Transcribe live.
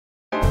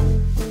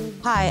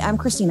Hi, I'm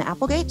Christina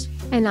Applegate.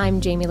 And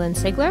I'm Jamie-Lynn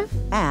Sigler.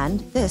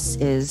 And this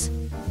is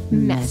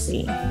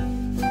Messy.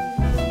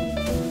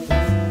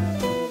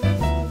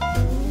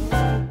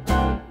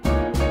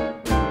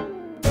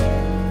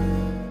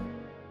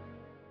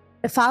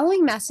 The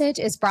following message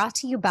is brought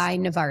to you by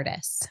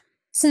Novartis.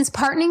 Since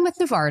partnering with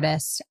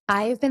Novartis,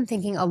 I've been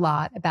thinking a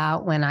lot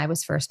about when I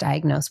was first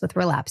diagnosed with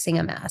relapsing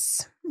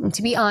MS. And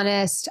to be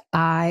honest,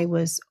 I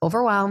was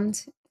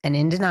overwhelmed and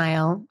in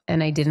denial,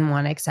 and I didn't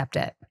want to accept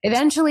it.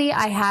 Eventually,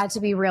 I had to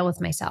be real with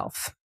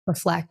myself,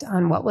 reflect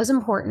on what was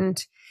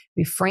important,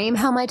 reframe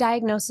how my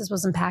diagnosis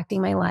was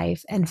impacting my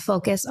life, and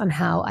focus on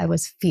how I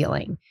was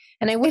feeling.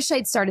 And I wish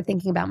I'd started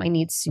thinking about my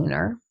needs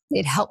sooner.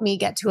 It helped me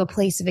get to a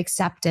place of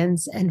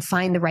acceptance and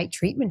find the right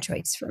treatment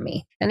choice for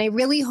me. And I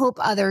really hope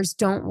others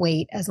don't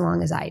wait as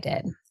long as I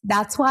did.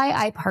 That's why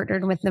I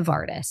partnered with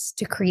Novartis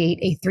to create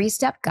a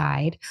 3-step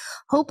guide,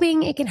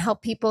 hoping it can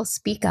help people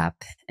speak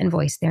up and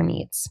voice their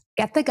needs.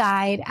 Get the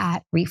guide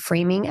at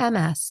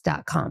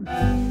reframingms.com.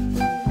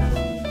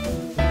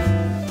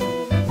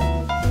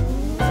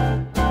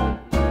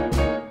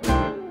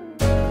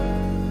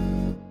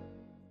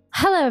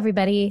 Hello,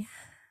 everybody.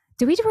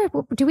 Do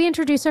we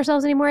introduce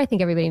ourselves anymore? I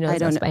think everybody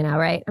knows us by now,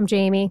 right? I'm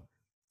Jamie.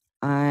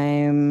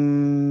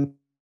 Who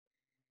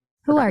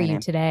are you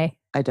today?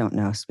 I don't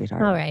know,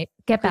 sweetheart. All right.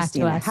 Get back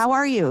Christina, to us. How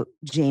are you,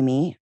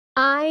 Jamie?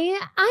 I'm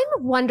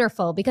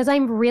wonderful because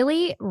I'm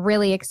really,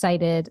 really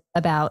excited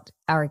about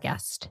our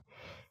guest.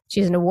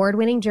 She's an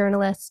award-winning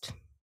journalist,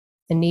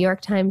 a New York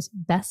Times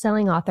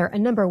bestselling author, a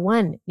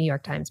 #1 New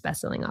York Times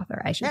bestselling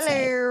author, I should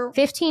say.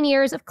 15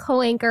 years of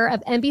co-anchor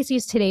of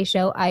NBC's Today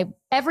Show.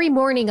 Every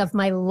morning of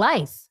my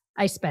life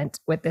I spent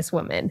with this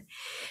woman.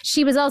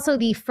 She was also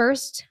the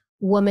first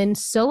woman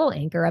solo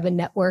anchor of a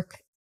network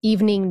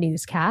evening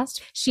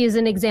newscast. She is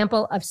an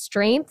example of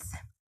strength,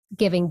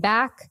 giving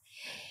back,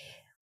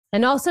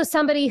 and also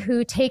somebody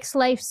who takes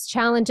life's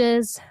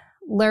challenges,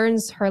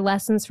 learns her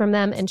lessons from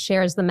them, and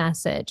shares the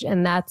message.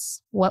 And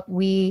that's what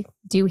we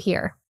do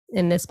here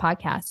in this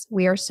podcast.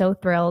 We are so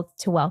thrilled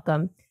to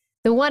welcome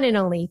the one and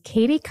only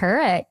Katie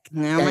Couric. Oh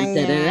my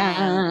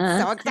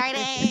God. So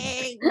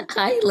exciting.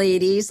 Hi,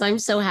 ladies. I'm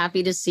so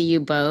happy to see you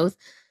both.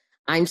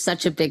 I'm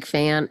such a big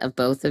fan of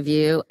both of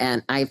you,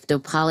 and I have to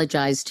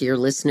apologize to your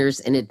listeners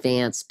in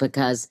advance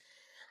because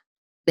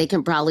they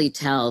can probably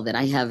tell that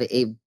I have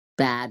a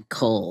bad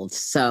cold.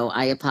 So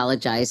I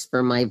apologize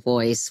for my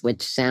voice,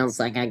 which sounds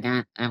like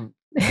I'm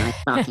not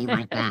talking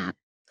like that.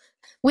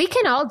 We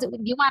can all do it.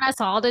 You want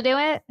us all to do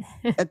it?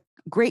 A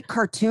great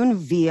cartoon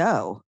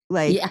VO.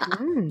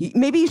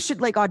 Maybe you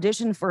should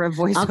audition for a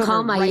voiceover. I'll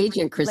call my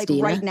agent,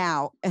 Christina. Right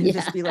now and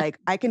just be like,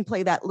 I can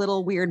play that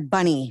little weird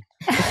bunny.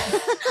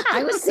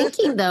 I was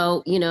thinking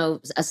though,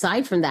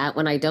 aside from that,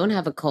 when I don't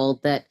have a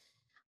cold, that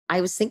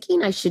I was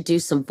thinking I should do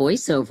some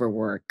voiceover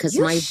work because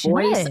voice,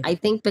 I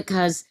think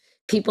because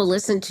people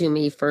listen to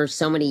me for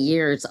so many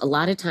years, a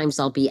lot of times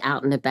I'll be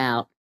out and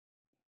about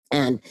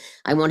and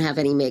I won't have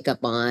any makeup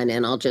on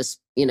and I'll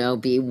just,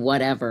 be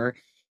whatever.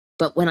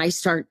 But when I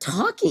start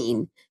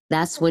talking,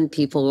 that's when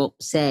people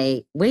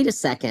say, wait a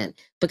second,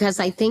 because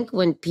I think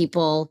when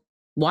people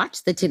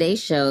watched the Today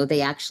Show, they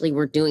actually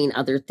were doing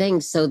other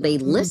things. So they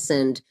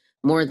listened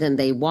more than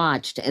they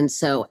watched. And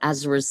so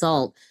as a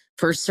result,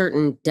 for a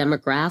certain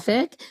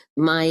demographic,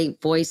 my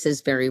voice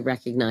is very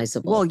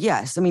recognizable. Well,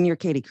 yes. I mean, you're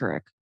Katie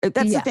Couric.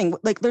 That's the thing.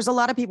 There's a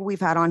lot of people we've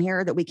had on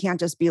here that we can't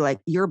just be like,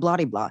 you're blah,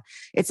 blah, blah.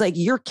 It's like,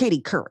 you're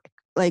Katie Couric.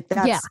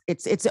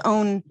 It's its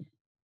own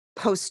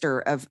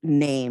poster of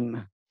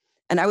name.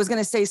 And I was going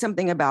to say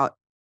something about,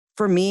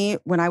 for me,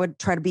 when I would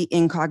try to be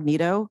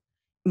incognito,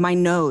 my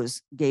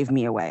nose gave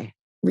me away.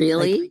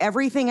 Really?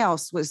 Everything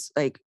else was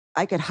I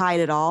could hide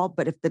it all.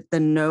 But if the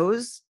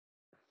nose,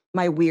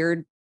 my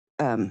weird...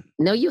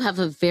 No, you have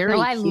a very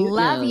I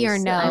love your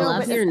nose. I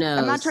love your nose.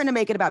 I'm not trying to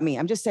make it about me.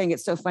 I'm just saying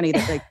it's so funny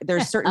that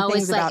there's certain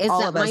things about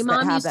all of us. My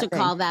mom that used to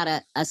call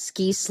that a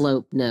ski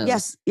slope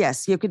nose.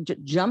 Yes. You could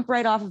jump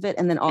right off of it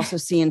and then also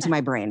see into my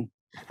brain.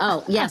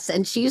 Oh, yes.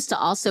 And she used to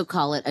also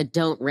call it a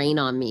don't rain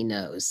on me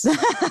nose.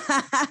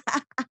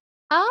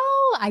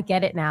 Oh, I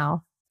get it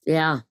now.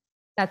 Yeah.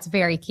 That's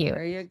very cute.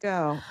 There you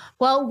go.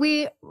 Well,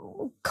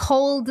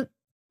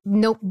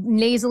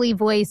 nasally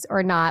voice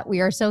or not, we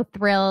are so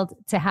thrilled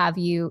to have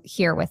you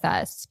here with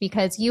us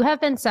because you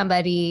have been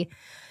somebody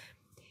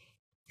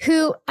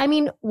who,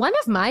 one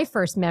of my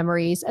first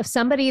memories of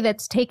somebody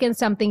that's taken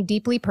something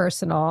deeply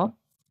personal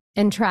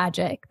and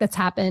tragic that's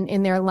happened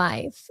in their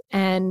life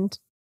and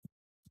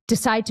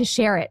decide to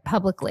share it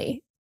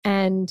publicly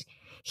and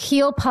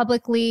heal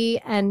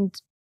publicly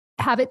and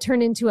have it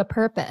turn into a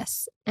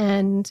purpose.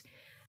 And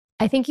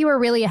I think you were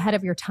really ahead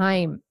of your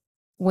time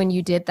when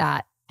you did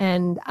that.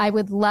 And I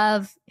would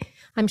love,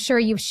 I'm sure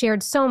you've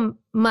shared so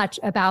much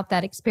about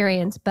that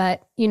experience,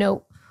 but,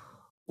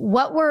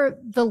 what were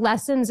the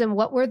lessons and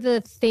what were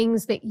the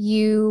things that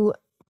you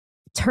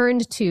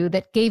turned to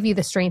that gave you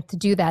the strength to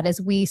do that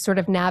as we sort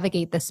of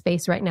navigate this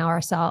space right now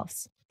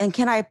ourselves? And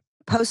can I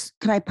post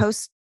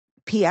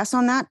PS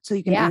on that so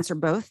you can answer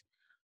both?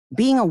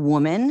 Being a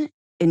woman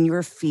in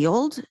your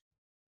field,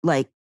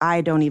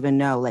 I don't even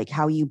know like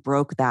how you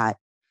broke that.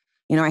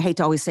 You know, I hate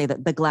to always say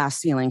that the glass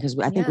ceiling, because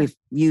I think we've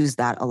used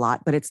that a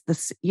lot, but it's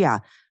this,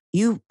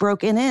 you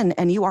broke in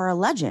and you are a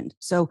legend.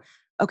 So,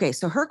 okay.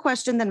 So her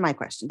question, then my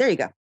question. There you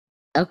go.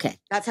 Okay.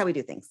 That's how we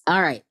do things.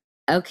 All right.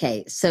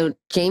 Okay. So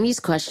Jamie's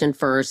question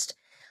first.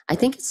 I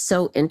think it's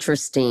so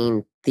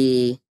interesting,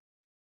 the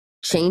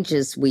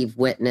changes we've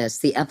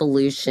witnessed, the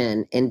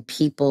evolution in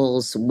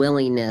people's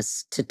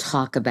willingness to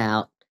talk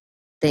about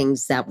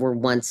things that were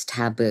once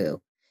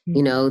taboo,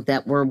 you know,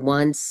 that were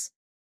once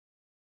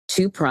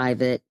too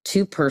private,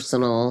 too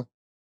personal,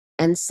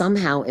 and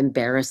somehow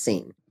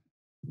embarrassing.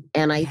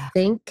 And I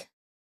think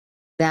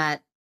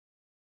that,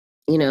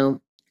 you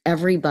know,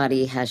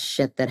 everybody has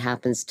shit that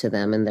happens to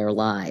them in their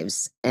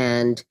lives.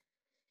 And,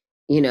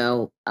 you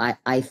know,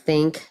 I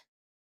think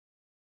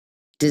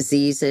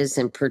diseases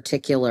in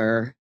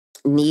particular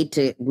need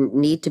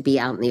to be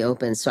out in the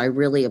open. So I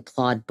really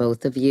applaud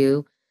both of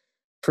you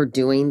for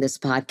doing this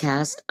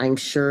podcast. I'm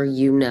sure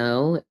you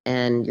know,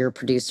 and your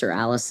producer,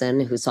 Allison,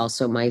 who's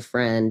also my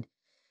friend,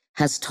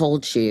 has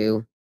told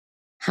you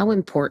how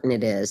important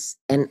it is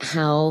and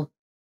how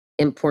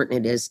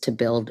important it is to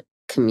build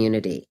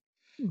community.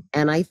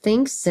 And I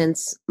think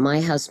since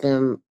my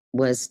husband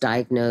was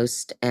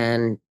diagnosed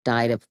and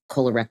died of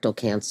colorectal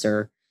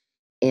cancer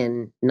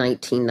in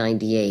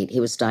 1998, he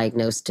was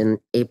diagnosed in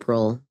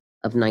April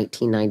of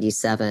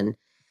 1997,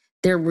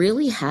 there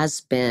really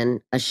has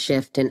been a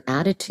shift in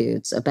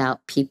attitudes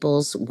about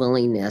people's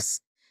willingness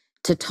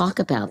to talk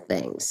about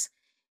things.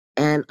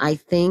 And I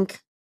think,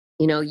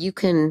 you know, you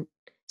can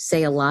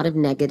say a lot of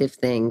negative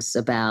things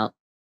about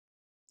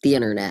the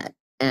internet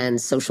and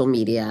social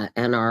media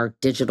and our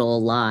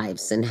digital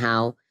lives and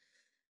how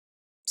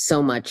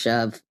so much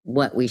of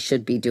what we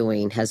should be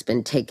doing has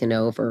been taken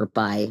over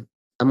by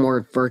a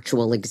more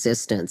virtual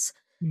existence.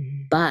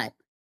 But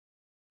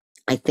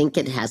I think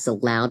it has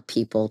allowed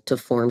people to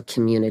form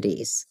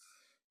communities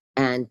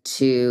and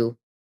to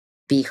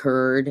be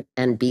heard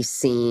and be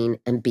seen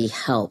and be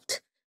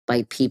helped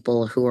by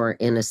people who are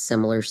in a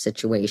similar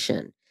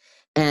situation.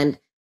 And,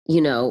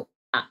 you know,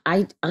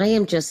 I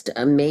am just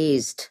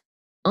amazed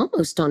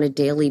almost on a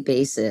daily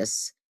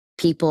basis,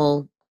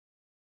 people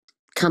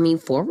coming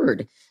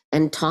forward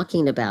and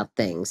talking about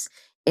things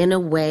in a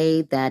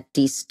way that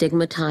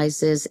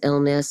destigmatizes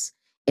illness,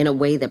 in a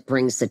way that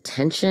brings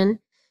attention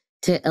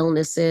to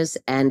illnesses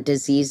and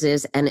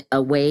diseases, and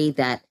a way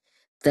that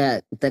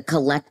the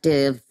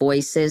collective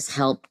voices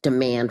help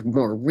demand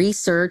more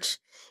research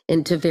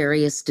into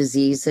various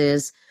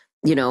diseases.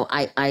 You know,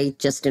 I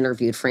just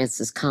interviewed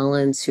Francis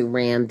Collins, who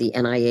ran the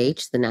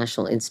NIH, the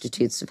National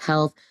Institutes of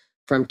Health,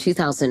 from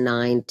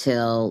 2009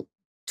 till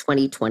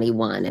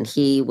 2021. And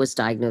he was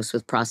diagnosed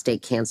with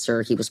prostate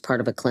cancer. He was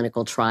part of a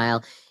clinical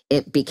trial.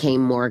 It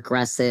became more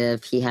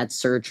aggressive. He had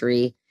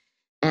surgery.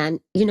 And,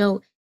 you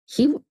know,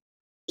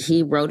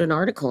 he wrote an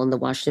article in the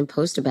Washington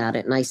Post about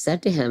it. And I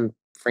said to him,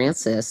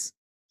 Francis,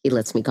 he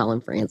lets me call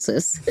him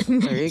Francis.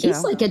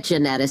 He's like a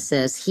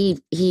geneticist. He,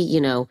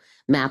 you know,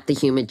 mapped the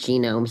human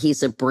genome.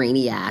 He's a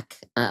brainiac,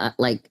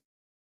 like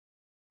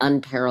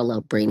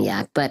unparalleled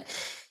brainiac. But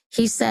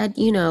he said,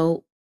 you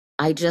know,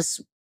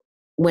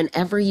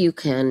 whenever you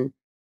can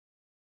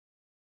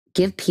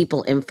give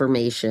people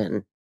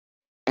information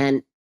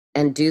and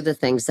do the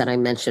things that I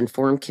mentioned,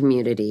 form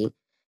community.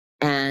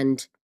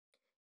 And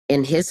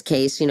in his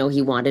case, you know,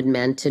 he wanted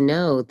men to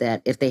know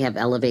that if they have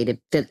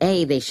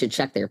they should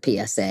check their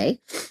PSA.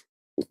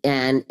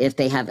 And if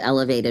they have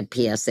elevated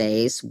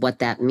PSAs, what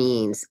that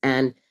means.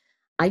 And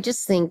I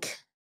just think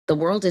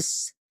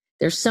there's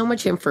so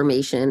much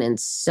information and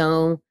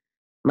so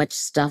much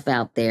stuff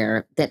out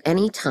there that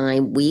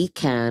anytime we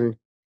can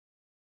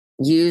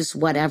use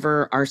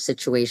whatever our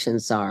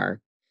situations are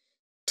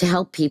to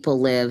help people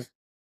live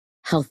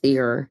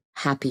healthier,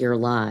 happier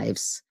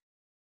lives,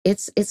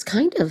 it's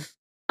kind of,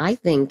 I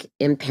think,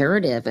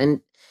 imperative.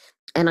 And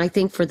I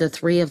think for the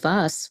three of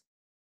us,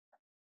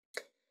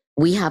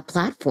 we have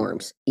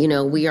platforms, you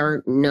know, we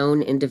are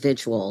known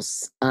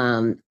individuals.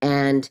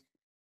 And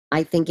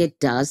I think it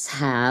does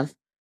have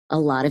a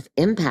lot of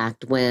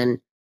impact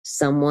when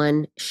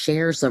someone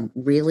shares a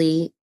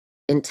really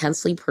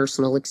intensely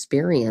personal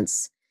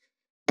experience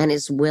and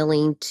is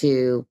willing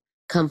to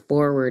come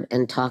forward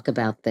and talk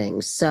about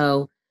things.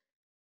 So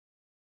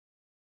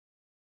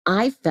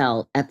I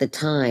felt at the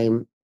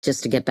time,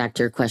 just to get back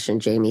to your question,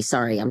 Jamie,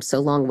 sorry, I'm so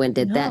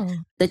long-winded, that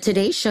the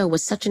Today Show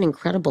was such an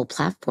incredible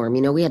platform.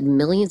 You know, we had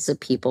millions of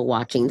people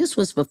watching. This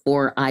was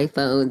before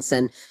iPhones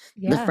and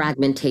the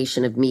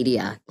fragmentation of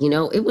media. You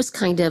know, it was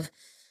kind of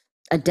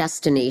a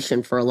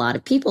destination for a lot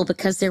of people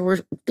because there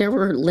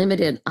were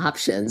limited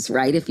options,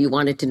 right? If you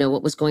wanted to know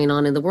what was going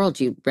on in the world,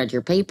 you read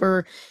your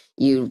paper,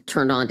 you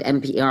turned on to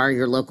NPR,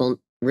 your local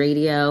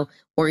radio,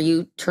 or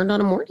you turned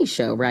on a morning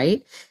show,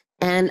 right?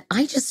 And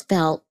I just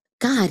felt,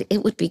 God,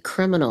 it would be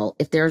criminal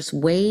if there's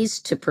ways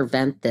to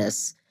prevent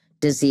this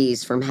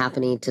disease from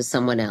happening to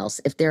someone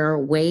else. If there are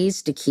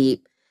ways to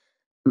keep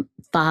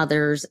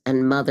fathers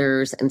and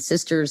mothers and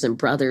sisters and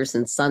brothers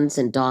and sons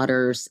and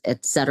daughters,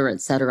 et cetera,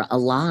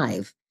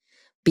 alive,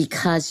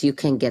 because you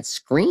can get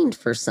screened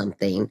for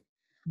something,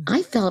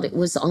 I felt it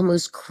was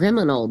almost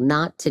criminal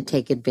not to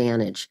take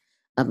advantage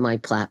of my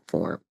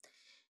platform.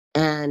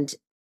 And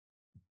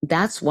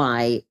that's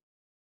why,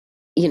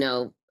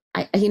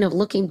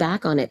 looking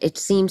back on it, it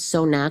seems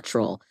so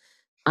natural.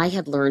 I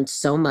had learned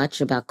so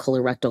much about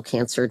colorectal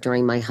cancer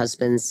during my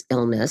husband's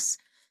illness.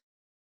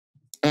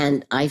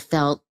 And I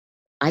felt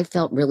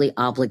really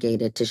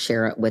obligated to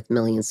share it with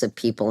millions of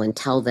people and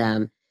tell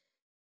them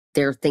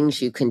there are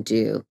things you can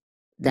do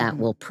that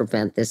will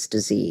prevent this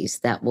disease,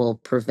 that will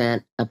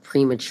prevent a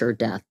premature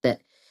death.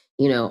 That,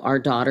 our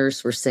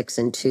daughters were 6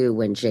 and 2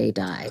 when Jay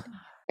died,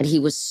 and he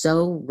was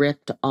so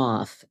ripped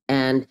off.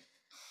 And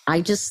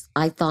I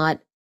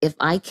thought, if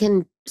I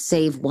can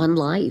save one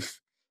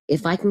life,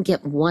 if I can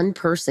get one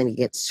person to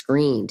get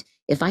screened,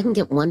 if I can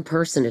get one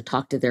person to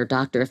talk to their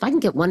doctor, if I can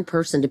get one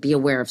person to be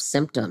aware of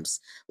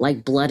symptoms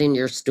like blood in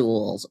your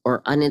stools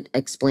or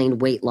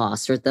unexplained weight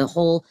loss or the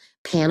whole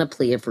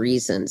panoply of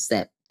reasons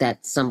that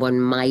someone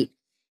might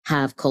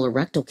have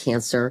colorectal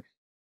cancer,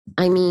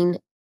 I mean,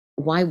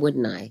 why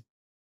wouldn't I?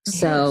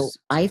 So Yes.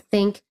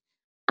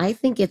 I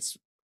think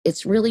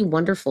it's really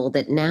wonderful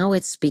that now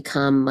it's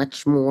become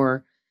much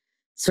more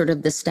sort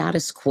of the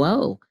status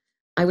quo.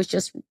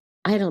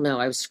 I don't know,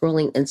 I was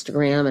scrolling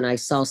Instagram and I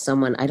saw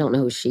someone, I don't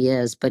know who she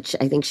is, but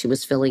I think she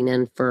was filling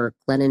in for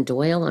Glennon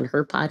Doyle on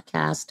her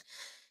podcast.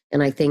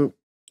 And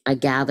I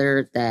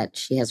gathered that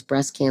she has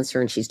breast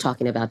cancer and she's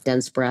talking about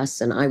dense breasts.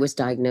 And I was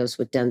diagnosed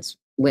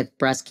with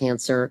breast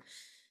cancer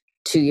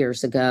 2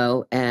 years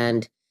ago.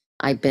 And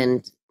I've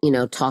been,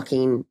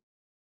 talking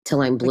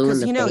till I'm blue in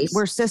the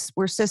face.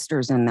 We're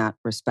sisters in that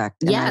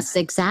respect. Yes,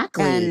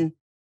 exactly. And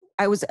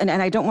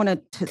I don't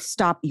want to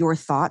stop your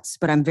thoughts,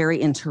 but I'm very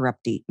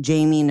interrupty.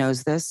 Jamie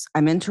knows this.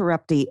 I'm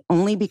interrupty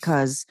only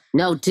because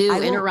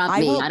interrupt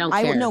me. I don't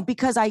care. No,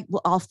 because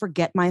I'll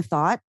forget my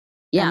thought.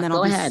 Yeah, and then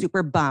I'll be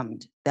super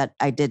bummed that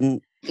I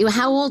didn't.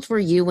 How old were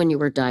you when you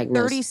were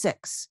diagnosed?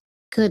 36.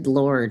 Good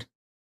Lord.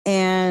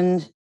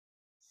 And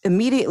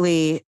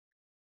immediately,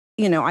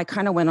 I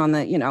kind of went on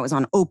I was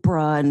on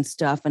Oprah and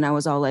stuff, and I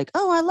was all like,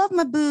 oh, I love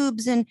my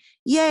boobs, and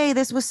yay,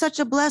 this was such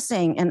a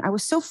blessing. And I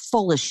was so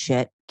full of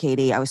shit,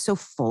 Katie. I was so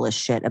full of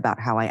shit about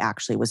how I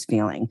actually was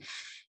feeling.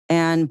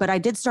 But I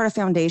did start a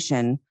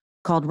foundation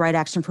called Right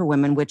Action for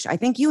Women, which I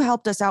think you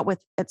helped us out with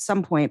at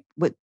some point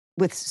with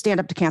Stand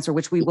Up to Cancer,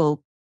 which we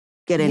will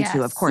get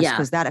into, of course,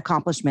 because that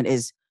accomplishment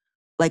is,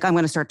 like, I'm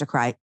going to start to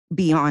cry,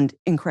 beyond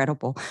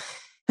incredible.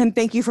 And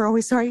thank you for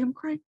always, sorry, I'm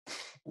crying.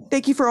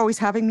 Thank you for always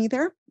having me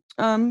there.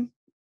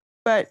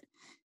 But,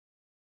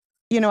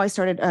 I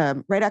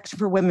started Right Action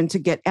for Women to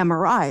get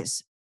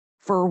MRIs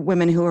for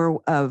women who are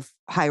of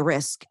high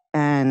risk.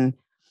 And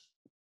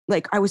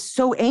I was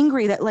so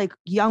angry that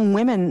young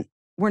women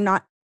were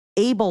not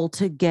able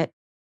to get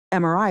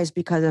MRIs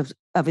because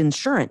of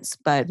insurance.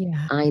 But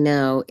I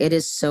know, it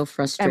is so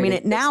frustrating. I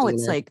mean, now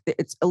it's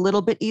it's a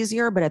little bit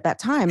easier, but at that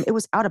time it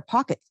was out of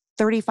pocket,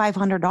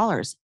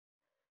 $3,500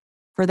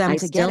 for them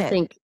to get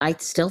it. I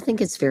still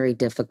think it's very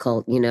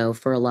difficult,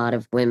 for a lot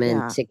of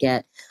women to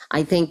get.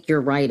 I think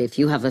you're right. If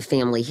you have a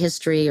family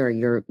history or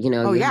you're,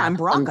 I'm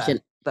BRCA,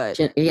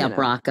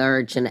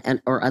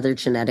 BRCA or other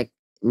genetic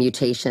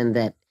mutation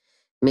that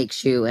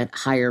makes you at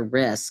higher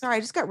risk. Sorry, I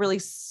just got really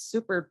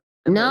super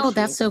emotional. No,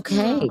 that's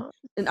okay. Yeah.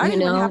 And I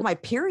didn't even have my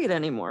period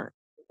anymore.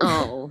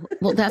 Oh,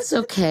 well, that's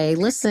okay.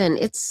 Listen,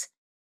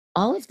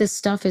 all of this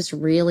stuff is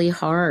really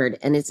hard.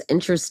 And it's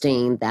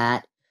interesting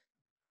that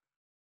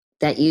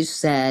you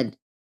said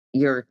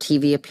your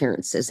TV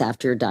appearances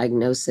after your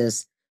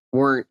diagnosis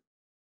weren't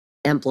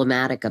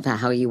emblematic of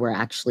how you were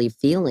actually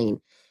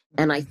feeling.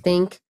 And I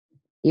think,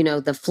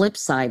 the flip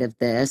side of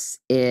this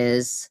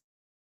is,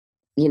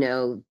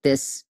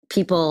 this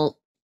people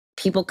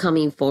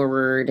coming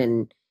forward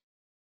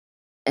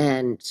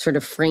and sort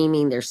of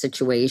framing their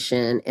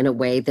situation in a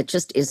way that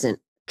just isn't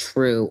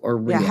true or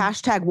real.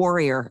 Yeah,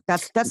 #warrior.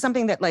 That's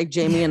something that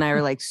Jamie and I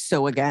are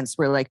so against.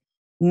 We're like,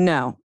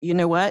 no, you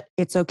know what?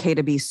 It's okay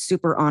to be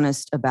super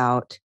honest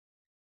about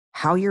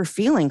how you're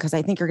feeling, because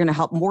I think you're going to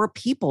help more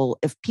people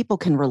if people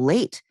can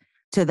relate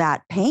to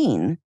that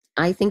pain.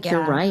 I think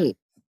you're right.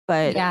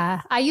 But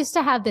I used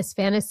to have this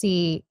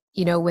fantasy,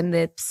 when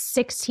the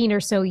 16 or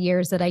so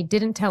years that I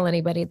didn't tell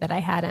anybody that I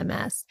had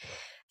MS,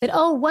 that,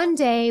 one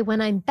day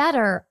when I'm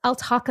better, I'll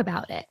talk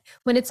about it.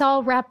 When it's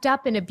all wrapped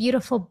up in a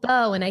beautiful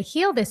bow and I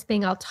heal this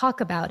thing, I'll talk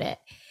about it.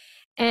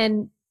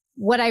 And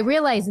what I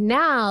realize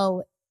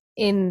now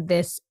in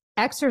this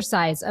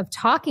exercise of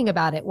talking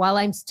about it, while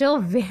I'm still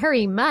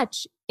very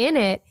much in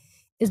it,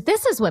 is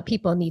this is what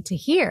people need to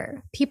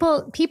hear.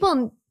 People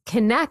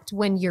connect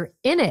when you're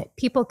in it.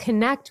 People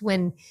connect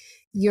when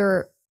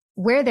you're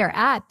where they're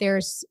at.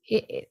 There's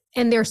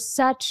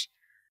such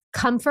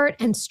comfort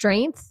and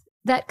strength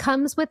that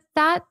comes with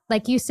that.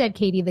 Like you said,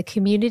 Katie, the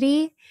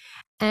community.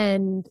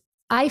 And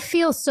I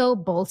feel so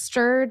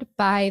bolstered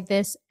by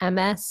this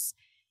MS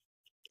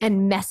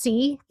and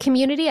messy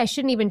community. I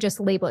shouldn't even just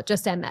label it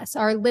just MS.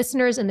 Our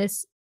listeners in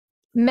this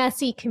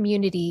messy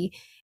community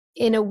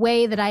in a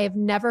way that I have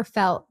never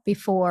felt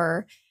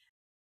before.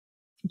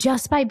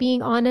 just by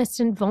being honest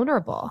and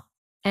vulnerable.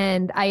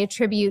 And I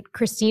attribute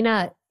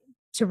Christina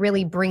to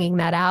really bringing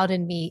that out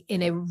in me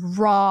in a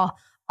raw,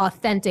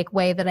 authentic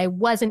way that I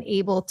wasn't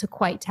able to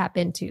quite tap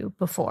into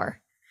before.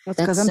 That's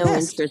because I'm so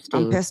pissed.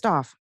 Interesting. I'm pissed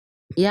off.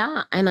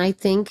 Yeah. And I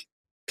think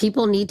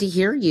people need to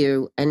hear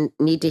you and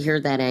need to hear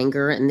that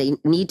anger, and they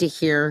need to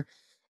hear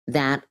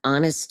that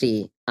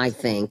honesty, I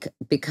think,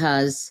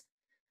 because,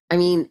 I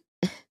mean,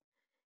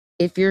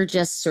 if you're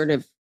just sort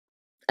of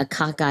a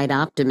cockeyed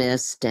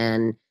optimist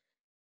and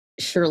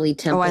Shirley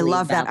Temple. Oh, I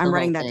love that. I'm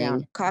writing that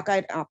down.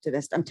 Cockeyed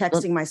optimist. I'm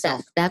texting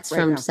myself. That's right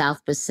from now.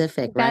 South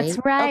Pacific, right?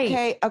 That's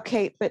right.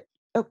 Okay. But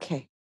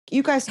okay.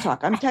 You guys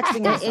talk. I'm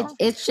texting myself.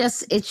 It's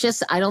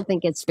just, I don't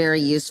think it's very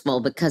useful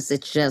because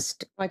it's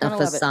just a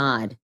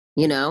facade,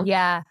 you know?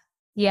 Yeah.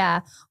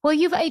 Yeah. Well,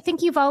 I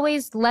think you've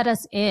always let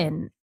us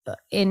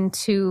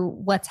into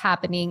what's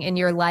happening in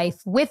your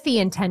life with the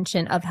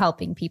intention of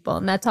helping people.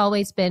 And that's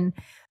always been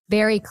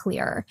very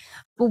clear.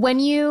 But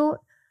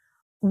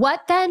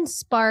what then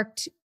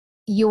sparked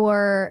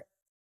your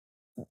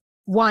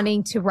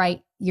wanting to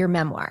write your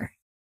memoir?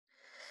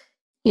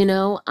 You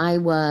know, I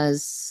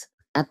was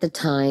at the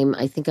time,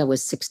 I think I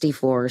was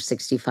 64,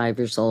 65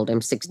 years old.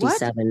 I'm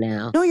 67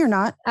 now. No, you're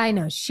not. I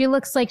know. She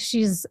looks like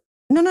she's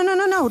No.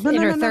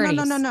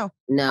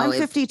 No, I'm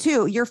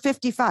 52. You're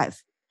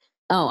 55.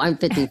 Oh, I'm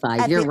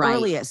 55. You're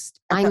right.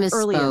 I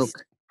misspoke.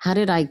 How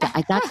did I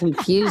got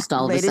confused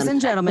all of a sudden? Ladies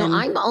and gentlemen, no,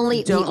 I'm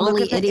only don't the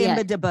only look at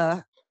idiot. The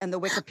IMDb and the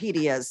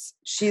Wikipedias.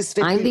 She's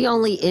 50. I'm the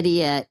only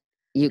idiot,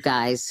 you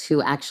guys,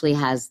 who actually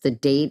has the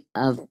date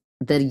of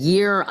the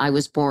year I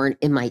was born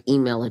in my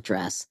email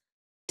address.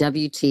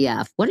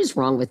 WTF? What is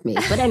wrong with me?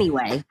 But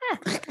anyway,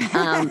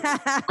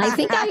 I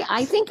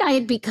think I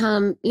had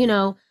become, you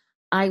know,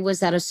 I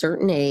was at a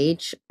certain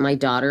age. My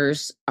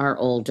daughters are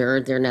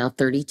older. They're now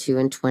 32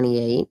 and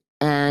 28.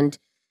 And,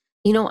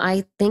 you know,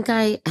 I think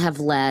I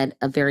have led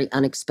a very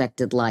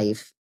unexpected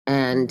life.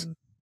 And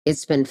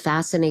it's been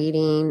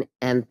fascinating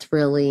and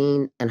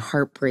thrilling and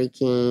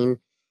heartbreaking.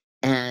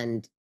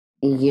 And,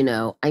 you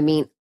know, I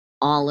mean,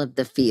 all of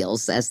the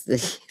feels, as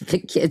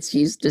the kids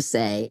used to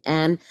say.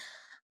 And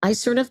I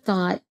sort of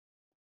thought,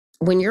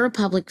 when you're a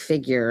public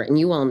figure, and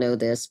you all know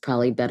this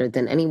probably better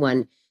than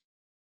anyone,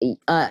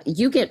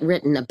 you get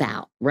written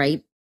about,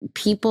 right?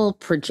 People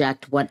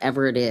project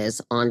whatever it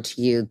is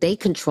onto you. They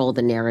control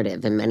the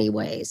narrative in many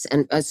ways.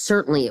 And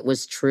certainly it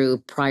was true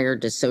prior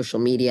to social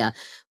media,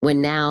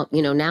 when now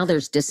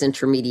there's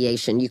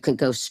disintermediation. You can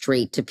go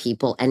straight to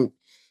people and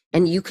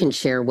you can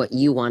share what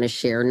you want to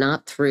share,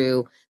 not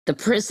through the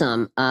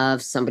prism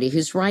of somebody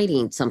who's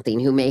writing something,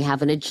 who may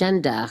have an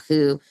agenda,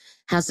 who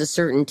has a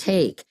certain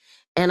take.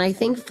 And I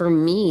think for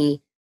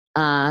me,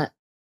 the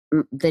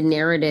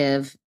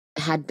narrative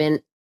had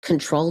been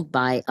controlled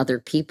by other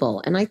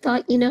people. And I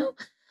thought, you know,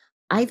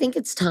 I think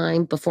it's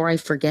time, before I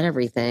forget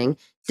everything,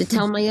 to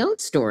tell my own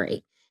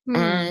story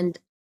and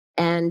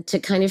to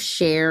kind of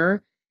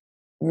share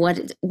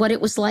what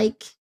it was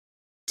like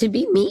to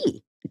be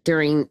me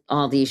during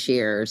all these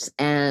years.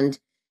 And,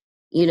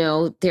 you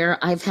know,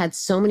 I've had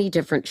so many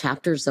different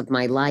chapters of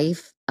my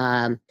life,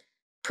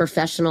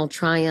 professional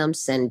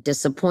triumphs and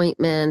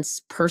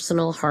disappointments,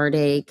 personal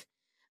heartache,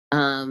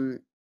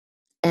 and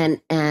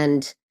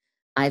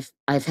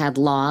I've had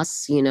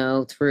loss, you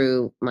know,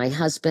 through my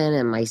husband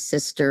and my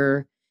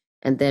sister,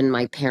 and then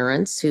my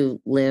parents,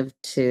 who lived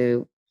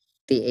to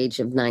the age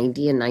of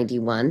 90 and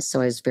 91.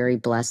 So I was very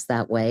blessed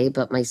that way.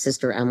 But my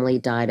sister Emily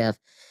died of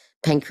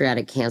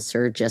pancreatic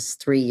cancer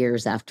just 3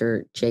 years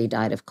after Jay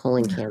died of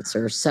colon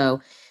cancer.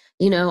 So,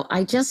 you know,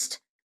 I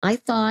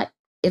thought,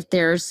 if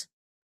there's,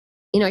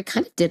 you know, I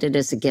kind of did it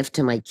as a gift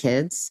to my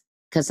kids,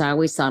 because I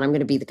always thought, I'm going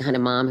to be the kind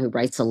of mom who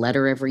writes a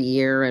letter every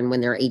year, and when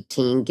they're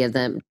 18, give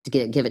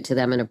it to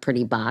them in a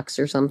pretty box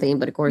or something.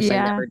 But of course, I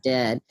never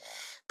did.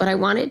 But I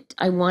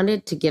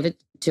wanted to give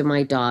it to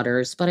my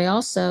daughters. But I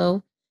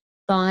also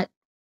thought,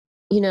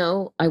 you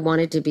know, I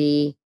wanted to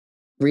be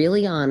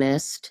really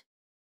honest.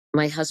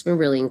 My husband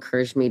really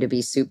encouraged me to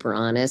be super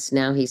honest.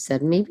 Now he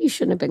said, maybe you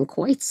shouldn't have been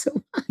quite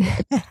so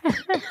honest.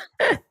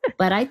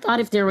 But I thought,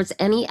 if there was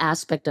any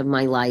aspect of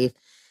my life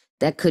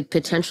that could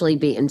potentially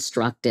be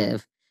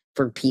instructive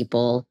for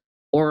people,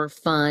 or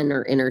fun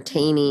or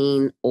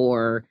entertaining,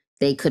 or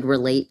they could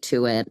relate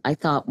to it, I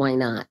thought, why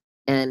not?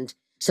 And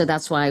so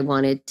that's why I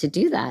wanted to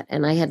do that.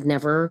 And I had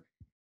never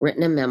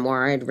written a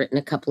memoir. I'd written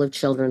a couple of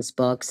children's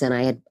books, and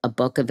I had a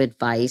book of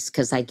advice,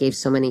 because I gave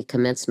so many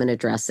commencement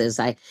addresses.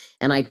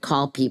 I'd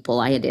call people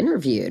I had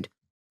interviewed,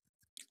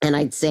 and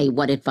I'd say,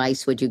 what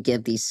advice would you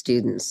give these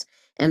students?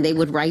 And they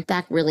would write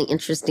back really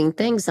interesting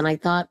things. And I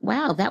thought,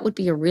 wow, that would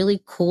be a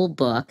really cool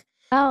book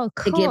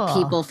to give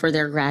people for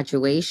their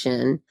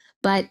graduation.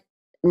 But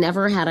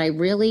never had I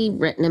really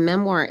written a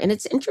memoir. And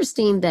it's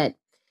interesting that,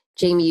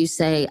 Jamie, you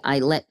say I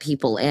let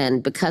people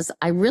in, because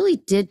I really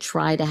did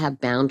try to have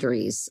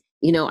boundaries.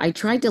 You know, I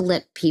tried to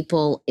let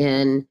people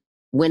in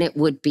when it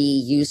would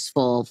be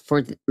useful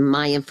for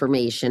my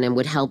information and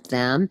would help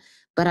them.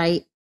 But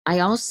I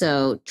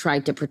also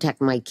tried to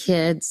protect my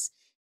kids.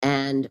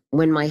 And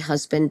when my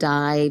husband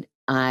died,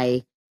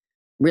 I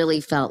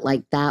really felt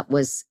like that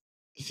was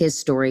his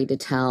story to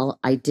tell.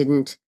 I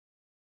didn't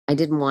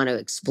want to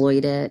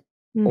exploit it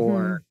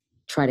or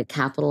try to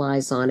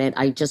capitalize on it.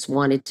 I just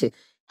wanted to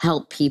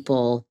help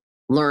people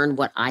learn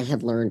what I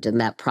had learned in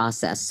that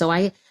process. So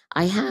I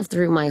have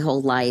through my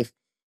whole life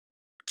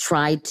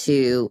tried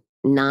to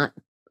not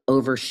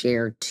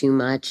overshare too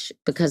much,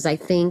 because I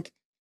think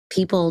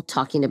people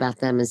talking about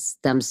them as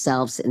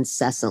themselves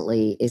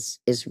incessantly is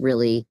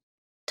really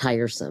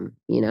tiresome,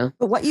 you know?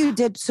 But what you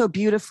did so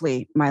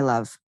beautifully, my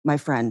love, my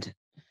friend,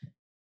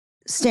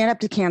 Stand Up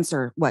to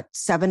Cancer, what,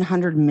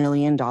 $700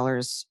 million?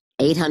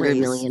 800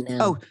 million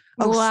now.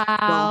 Oh, wow.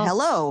 Well,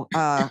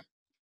 hello.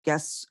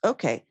 Yes.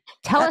 Okay.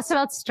 Tell us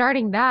about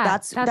starting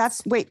that.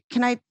 That's, wait,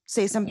 can I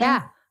say something?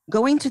 Yeah.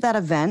 Going to that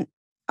event,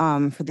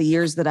 for the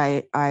years that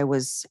I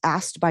was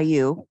asked by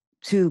you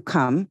to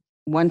come.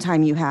 One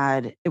time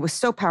it was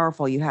so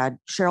powerful. You had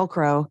Sheryl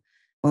Crow,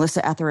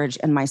 Melissa Etheridge,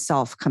 and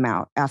myself come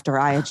out after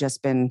I had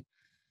just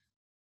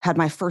had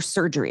my first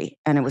surgery.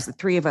 And it was the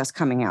three of us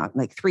coming out,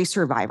 like three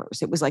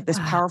survivors. It was like this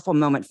powerful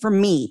moment for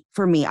me.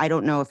 I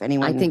don't know if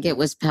anyone. I think it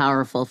was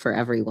powerful for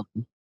everyone.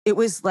 It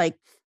was like,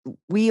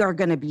 we are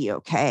going to be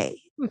okay.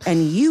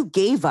 And you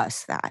gave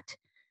us that.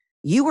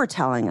 You were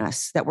telling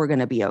us that we're going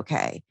to be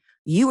okay.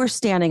 You were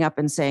standing up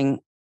and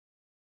saying,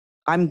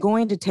 I'm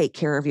going to take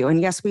care of you.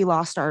 And yes, we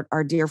lost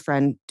our dear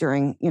friend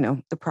during,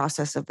 the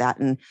process of that.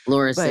 And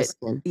Laura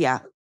Siskin. Yeah.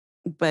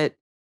 But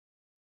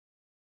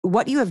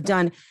what you have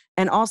done,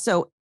 and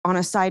also on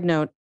a side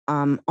note,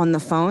 on the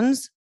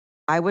phones,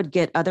 I would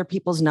get other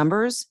people's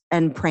numbers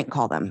and prank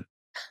call them.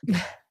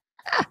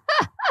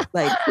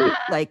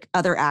 like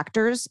other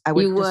actors. I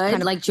would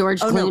like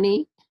George Clooney?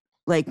 No,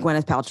 like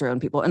Gwyneth Paltrow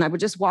and people. And I would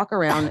just walk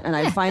around and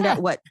I'd find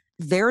out what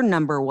their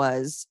number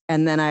was.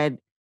 And then I'd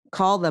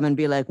call them and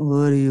be like,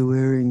 what are you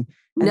wearing?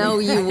 And no,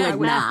 you would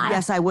not.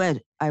 Yes, I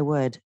would.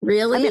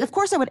 Really? I mean, of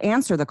course I would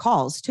answer the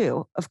calls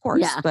too, of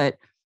course. Yeah. But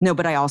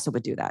I also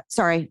would do that.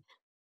 Sorry,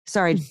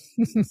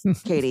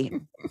 Katie,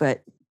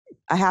 but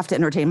I have to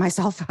entertain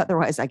myself.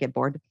 Otherwise I get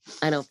bored.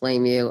 I don't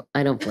blame you.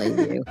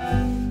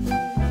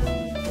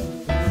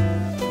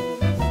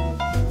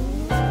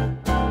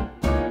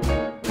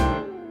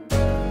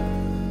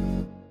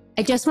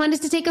 I just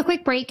wanted to take a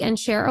quick break and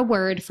share a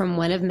word from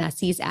one of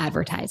Messi's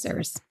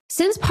advertisers.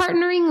 Since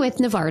partnering with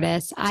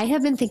Novartis, I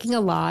have been thinking a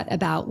lot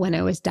about when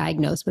I was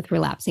diagnosed with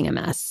relapsing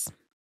MS.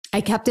 I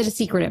kept it a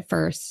secret at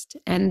first,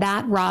 and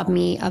that robbed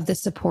me of the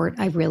support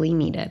I really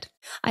needed.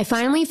 I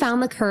finally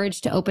found the courage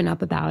to open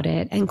up about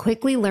it and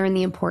quickly learned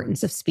the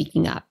importance of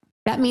speaking up.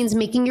 That means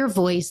making your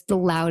voice the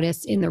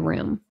loudest in the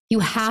room.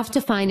 You have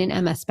to find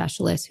an MS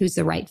specialist who's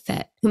the right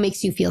fit, who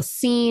makes you feel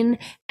seen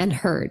and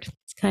heard.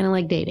 It's kind of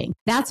like dating.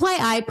 That's why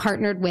I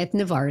partnered with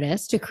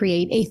Novartis to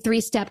create a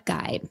 3-step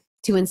guide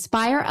to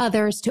inspire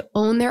others to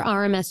own their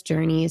RMS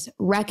journeys,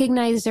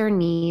 recognize their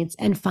needs,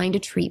 and find a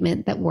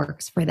treatment that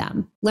works for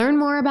them. Learn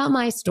more about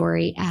my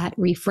story at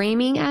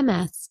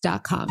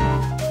reframingms.com.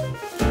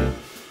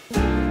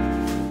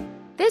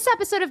 This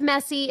episode of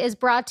Messy is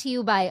brought to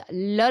you by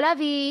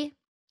LolaVie.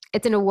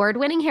 It's an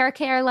award-winning hair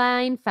care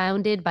line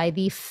founded by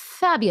the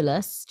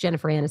fabulous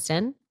Jennifer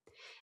Aniston.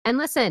 And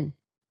listen,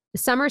 the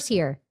summer's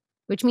here,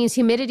 which means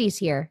humidity's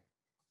here.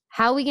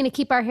 How are we going to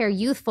keep our hair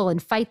youthful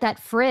and fight that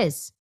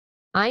frizz?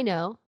 I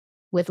know,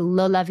 with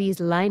LolaVie's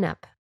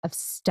lineup of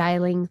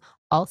styling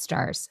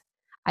all-stars.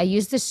 I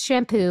use this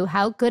shampoo.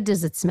 How good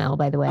does it smell,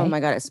 by the way? Oh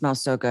my God, it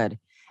smells so good.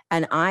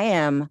 And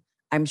I'm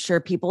sure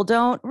people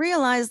don't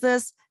realize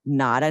this,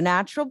 not a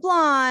natural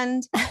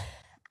blonde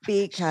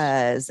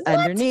because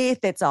underneath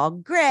it's all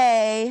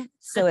gray.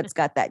 So it's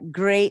got that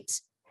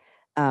great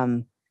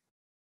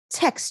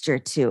texture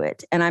to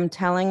it. And I'm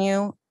telling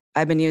you,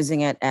 I've been using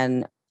it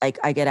and like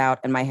I get out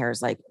and my hair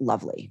is like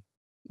lovely.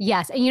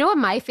 Yes. And you know what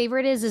my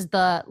favorite is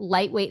the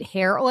lightweight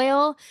hair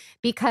oil,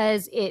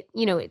 because it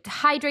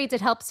hydrates, it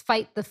helps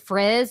fight the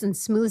frizz and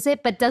smooths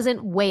it, but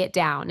doesn't weigh it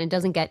down and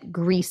doesn't get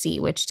greasy,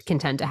 which can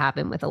tend to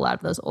happen with a lot of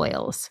those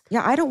oils.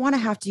 Yeah. I don't want to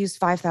have to use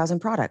 5,000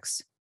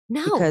 products.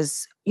 No.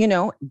 Because,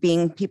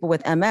 being people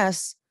with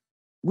MS,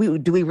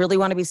 do we really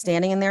want to be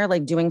standing in there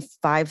like doing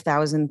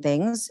 5,000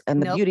 things?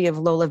 And the beauty of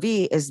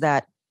LolaVie is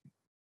that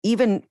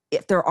even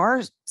if there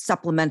are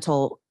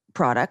supplemental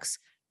products,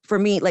 for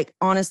me, like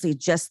honestly,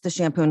 just the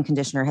shampoo and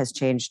conditioner has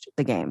changed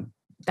the game.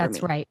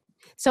 That's right.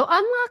 So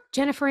unlock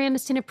Jennifer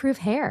Aniston approved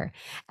hair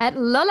at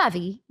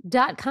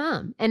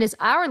LolaVie.com. And as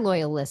our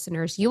loyal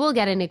listeners, you will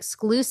get an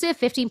exclusive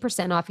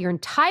 15% off your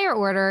entire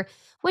order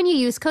when you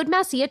use code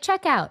MESSY at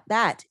checkout.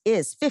 That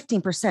is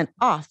 15%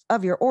 off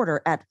of your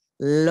order at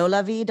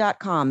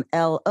LolaVie.com,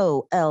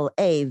 LOLAVIE.com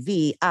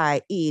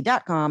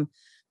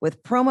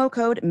with promo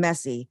code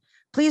MESSY.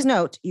 Please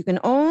note, you can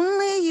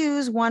only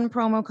use one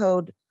promo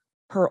code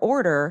per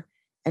order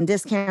and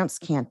discounts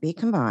can't be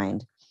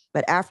combined.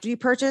 But after you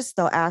purchase,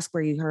 they'll ask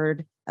where you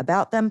heard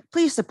about them.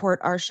 Please support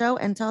our show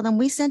and tell them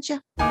we sent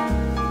you.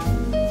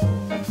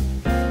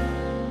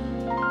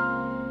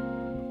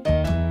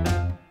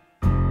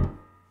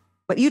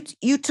 But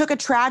you took a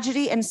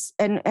tragedy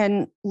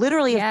and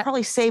literally have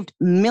probably saved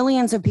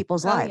millions of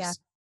people's lives.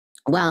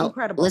 Well,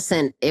 Incredible.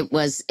 Listen, it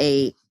was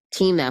a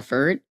team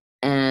effort,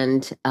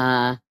 and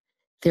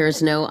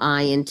there's no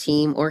I in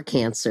team or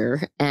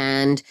cancer.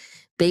 And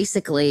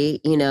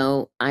basically,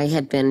 I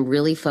had been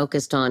really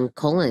focused on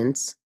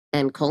colons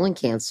and colon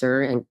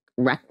cancer and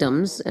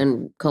rectums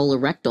and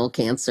colorectal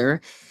cancer.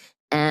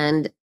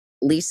 And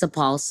Lisa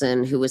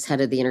Paulson, who was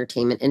head of the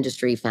Entertainment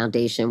Industry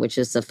Foundation, which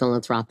is the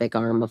philanthropic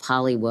arm of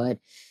Hollywood,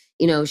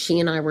 she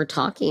and I were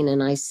talking,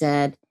 and I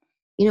said,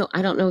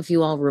 I don't know if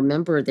you all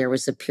remember, there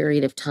was a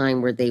period of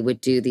time where they would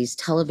do these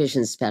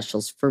television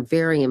specials for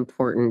very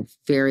important,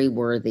 very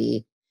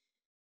worthy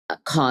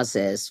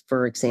causes.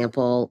 For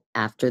example,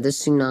 after the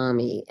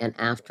tsunami and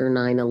after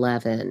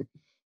 9/11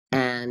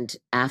 and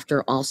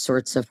after all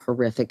sorts of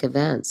horrific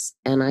events.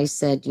 And I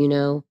said,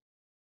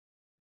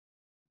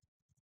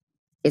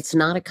 it's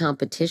not a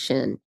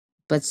competition,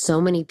 but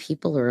so many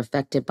people are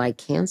affected by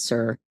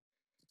cancer.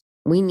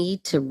 We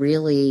need to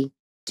really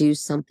do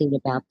something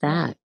about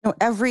that. No,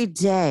 every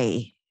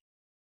day,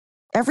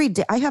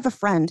 I have a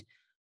friend.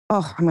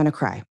 Oh, I'm going to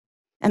cry.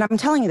 And I'm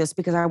telling you this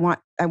because I want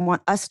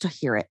us to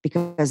hear it,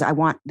 because I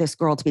want this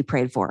girl to be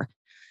prayed for.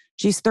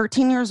 She's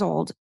 13 years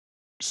old.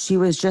 She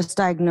was just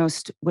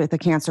diagnosed with a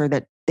cancer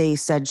that they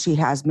said she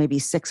has maybe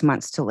 6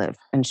 months to live.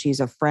 And she's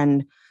a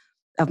friend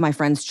of my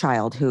friend's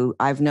child, who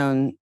I've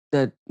known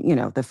the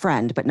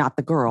friend, but not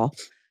the girl.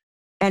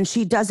 And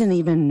she doesn't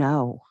even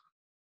know.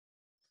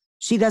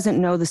 She doesn't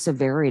know the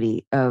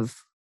severity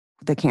of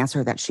the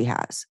cancer that she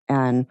has.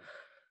 And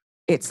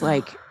it's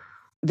like,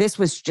 this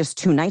was just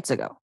 2 nights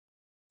ago.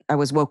 I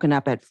was woken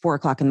up at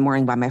 4:00 in the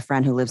morning by my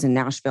friend who lives in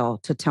Nashville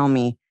to tell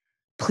me,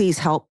 please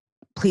help,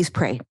 please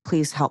pray,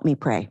 please help me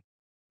pray,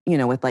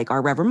 with like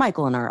our Reverend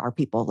Michael and our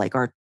people, like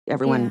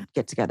everyone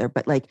get together.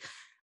 But like,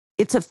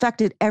 it's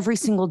affected every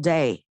single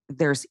day.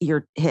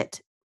 You're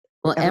hit.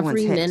 Well,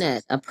 every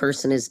minute a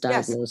person is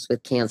diagnosed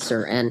with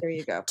cancer, and there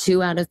you go.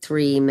 2 out of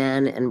 3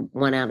 men and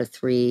 1 out of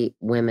 3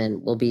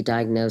 women will be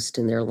diagnosed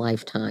in their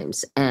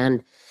lifetimes.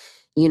 And,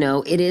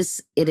 it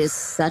is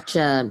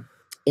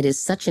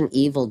such an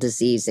evil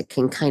disease. It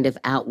can kind of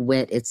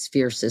outwit its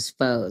fiercest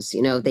foes.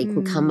 They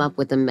can come up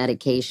with a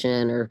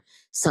medication or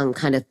some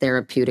kind of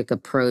therapeutic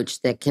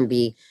approach that can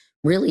be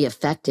really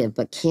effective,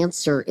 but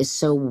cancer is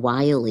so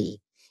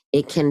wily.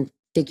 It can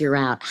figure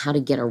out how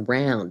to get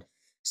around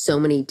so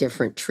many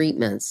different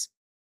treatments.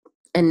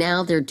 And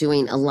now they're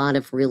doing a lot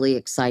of really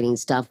exciting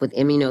stuff with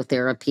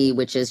immunotherapy,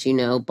 which, as you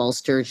know,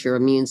 bolsters your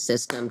immune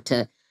system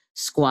to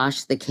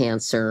squash the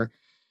cancer.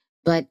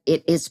 But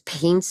it is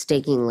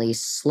painstakingly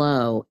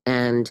slow.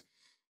 And,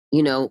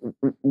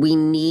 we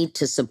need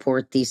to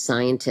support these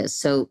scientists.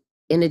 So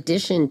in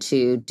addition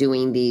to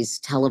doing these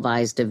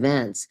televised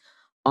events,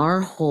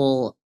 our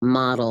whole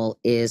model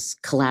is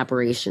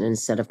collaboration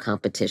instead of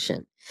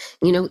competition.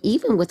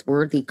 Even with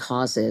worthy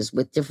causes,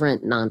 with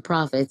different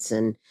nonprofits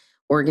and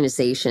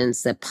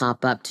organizations that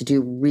pop up to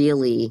do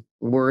really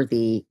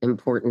worthy,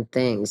 important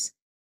things,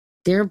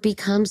 there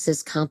becomes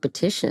this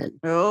competition.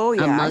 Oh,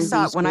 yeah. I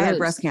saw it when I had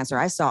breast cancer.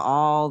 I saw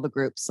all the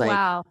groups like,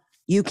 wow,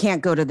 you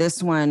can't go to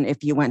this one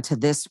if you went to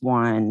this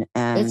one.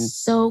 And it's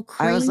so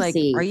crazy. I was like,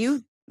 are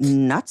you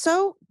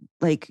nutso?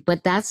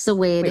 But that's the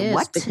way it is.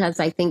 What? Because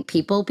I think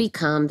people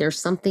there's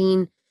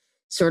something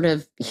sort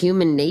of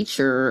human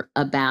nature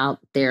about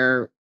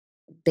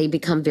they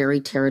become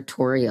very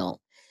territorial.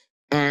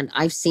 And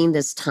I've seen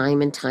this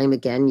time and time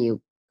again,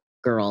 you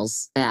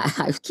girls,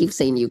 I keep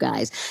saying you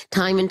guys,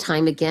 time and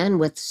time again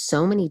with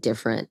so many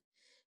different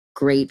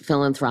great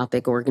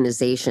philanthropic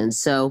organizations.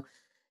 So,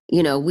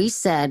 we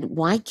said,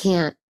 why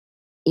can't,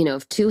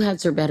 if 2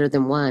 heads are better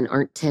than 1,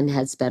 aren't 10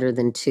 heads better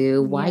than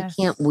 2? Why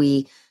can't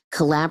we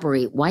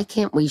collaborate? Why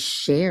can't we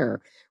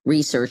share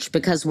research?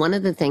 Because one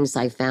of the things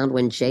I found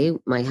when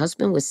my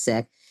husband, was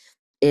sick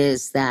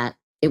is that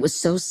it was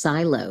so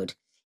siloed,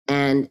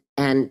 and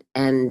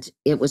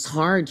it was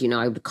hard.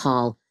 I would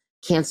call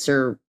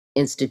cancer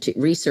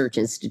research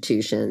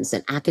institutions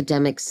and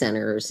academic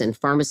centers and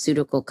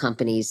pharmaceutical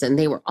companies, and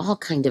they were all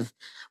kind of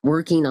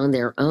working on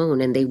their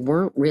own, and they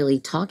weren't really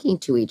talking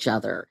to each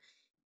other.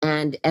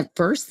 And at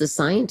first the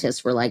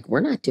scientists were like,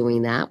 we're not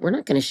doing that. We're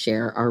not going to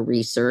share our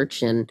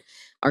research and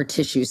our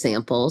tissue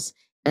samples.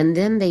 And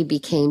then they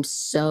became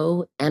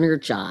so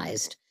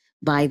energized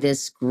by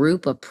this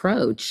group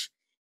approach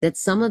that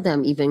some of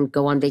them even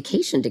go on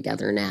vacation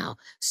together now.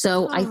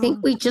 So I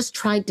think we just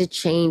tried to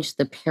change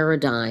the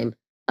paradigm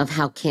of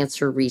how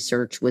cancer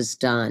research was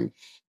done.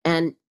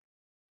 And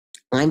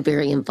I'm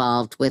very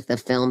involved with a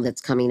film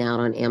that's coming out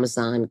on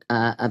Amazon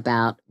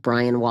about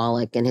Brian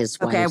Wallach and his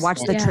wife. Okay, I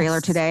watched the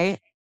trailer today.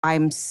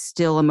 I'm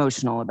still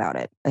emotional about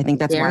it. I think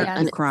that's why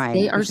I'm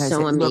crying. They are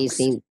so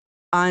amazing.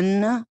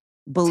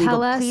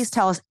 Unbelievable. Please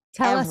tell us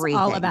everything.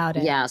 Us all about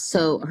it. Yeah,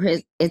 so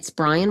it's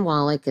Brian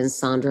Wallach and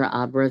Sandra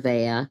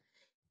Abravea,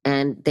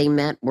 and they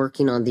met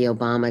working on the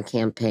Obama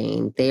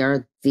campaign. They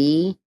are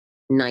the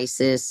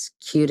nicest,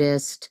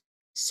 cutest,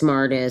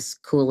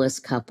 smartest,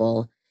 coolest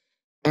couple.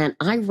 And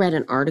I read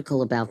an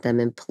article about them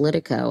in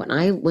Politico, and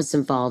I was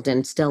involved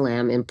and still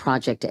am in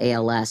Project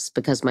ALS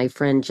because my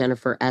friend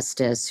Jennifer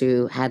Estes,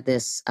 who had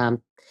this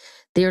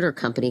theater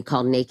company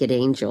called Naked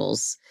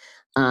Angels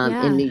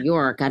in New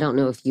York. I don't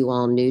know if you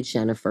all knew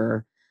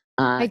Jennifer.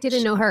 I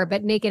didn't know her,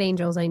 but Naked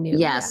Angels I knew.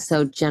 Yes.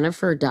 So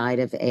Jennifer died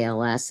of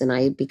ALS, and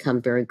I had become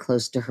very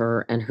close to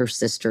her and her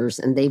sisters,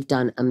 and they've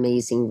done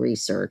amazing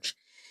research.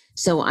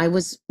 So I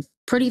was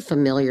pretty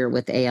familiar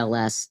with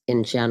ALS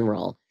in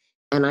general.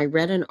 And I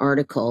read an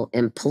article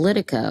in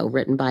Politico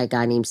written by a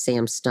guy named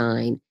Sam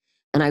Stein.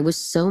 And I was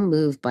so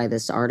moved by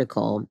this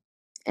article.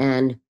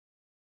 And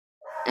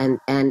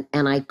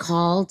I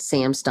called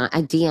Sam Stein.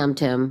 I DM'd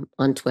him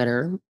on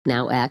Twitter,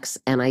 now X,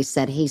 and I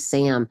said, "Hey,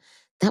 Sam,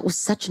 that was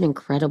such an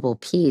incredible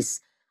piece."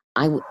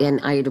 I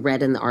had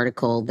read in the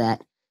article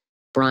that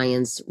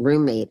Brian's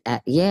roommate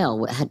at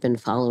Yale had been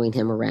following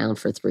him around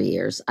for 3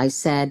 years. I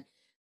said,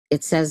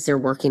 "It says they're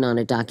working on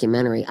a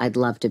documentary. I'd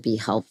love to be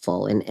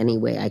helpful in any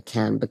way I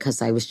can,"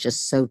 because I was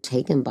just so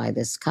taken by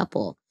this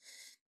couple.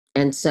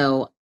 And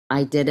so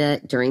I did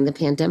it during the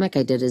pandemic.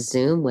 I did a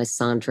Zoom with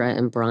Sandra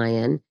and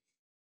Brian.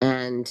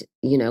 And,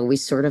 we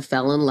sort of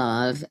fell in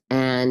love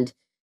and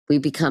we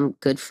become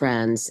good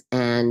friends.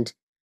 And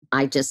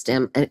I just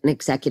am an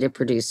executive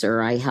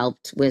producer. I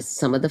helped with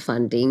some of the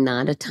funding,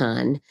 not a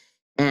ton.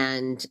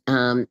 And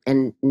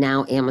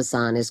now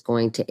Amazon is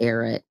going to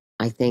air it,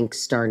 I think,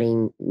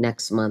 starting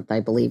next month. I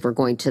believe we're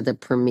going to the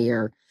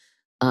premiere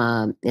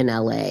in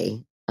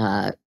LA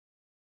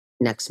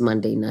next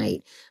Monday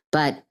night.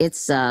 But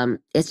it's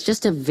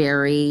just a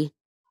very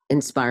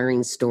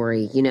inspiring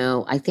story.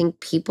 I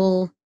think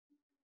people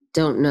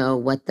don't know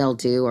what they'll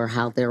do or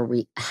how they'll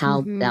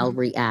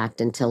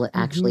react until it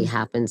actually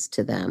happens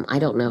to them. I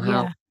don't know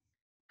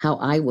how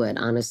I would,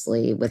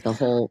 honestly, with the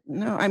whole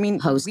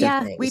host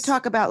of things. We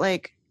talk about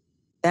like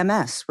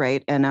MS,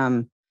 right?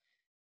 And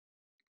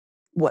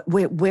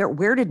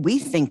where did we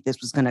think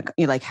this was going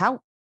to,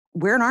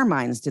 where in our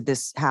minds did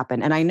this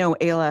happen? And I know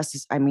ALS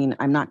is,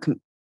 I'm not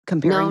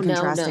comparing,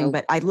 contrasting,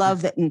 but I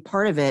love that in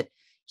part of it,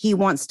 he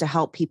wants to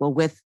help people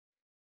with,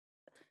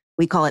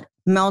 we call it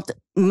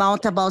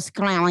multiple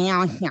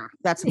sclerosis.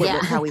 That's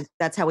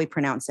how we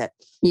pronounce it.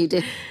 You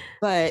did.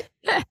 But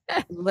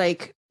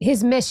like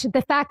his mission,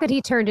 the fact that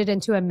he turned it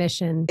into a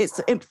mission. It's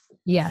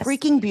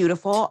freaking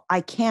beautiful.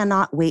 I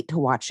cannot wait to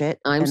watch it.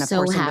 I'm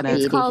so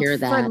happy to hear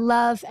that. For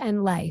Love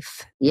and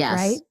Life. Yes.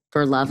 Right?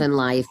 For Love and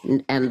Life.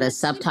 And the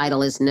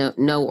subtitle is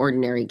No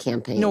Ordinary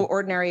Campaign. No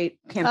Ordinary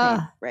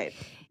Campaign. Right.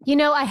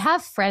 I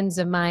have friends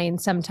of mine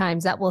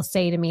sometimes that will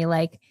say to me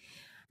like,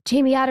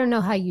 "Jamie, I don't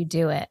know how you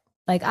do it.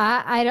 Like,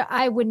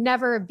 I would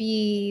never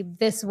be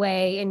this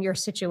way in your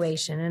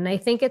situation." And I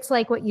think it's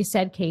like what you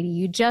said, Katie,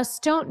 you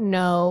just don't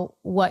know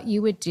what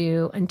you would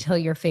do until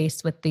you're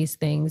faced with these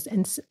things.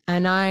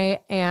 And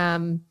I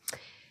am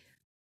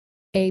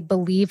a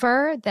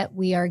believer that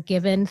we are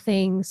given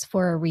things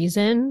for a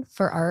reason,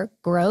 for our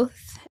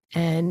growth,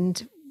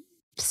 and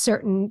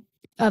certain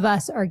of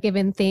us are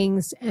given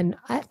things and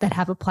that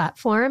have a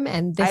platform.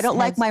 And I don't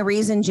like my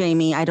reason,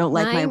 Jamie. I don't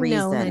like my reason.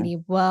 I know,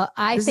 honey. Well,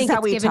 I think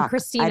it's given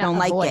Christina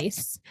a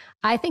voice.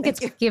 I think it's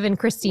given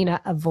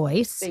Christina a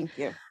voice. Thank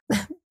you.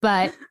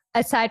 But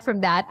aside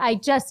from that, I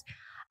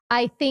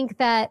think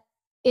that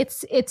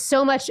it's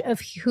so much of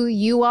who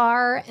you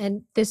are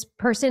and this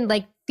person,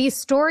 like these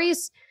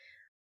stories,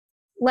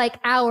 like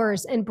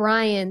ours and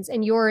Brian's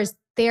and yours,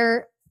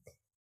 they're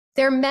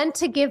meant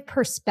to give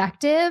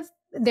perspective.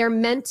 They're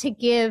meant to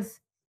give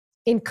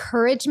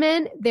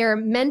encouragement. They're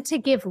meant to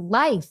give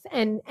life.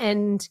 And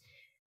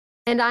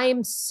I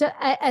am so,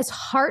 as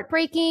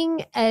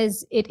heartbreaking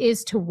as it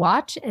is to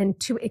watch and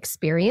to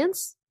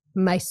experience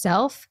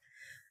myself,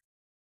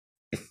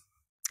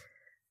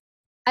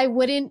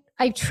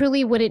 I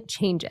truly wouldn't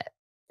change it.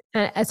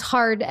 As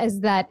hard as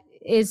that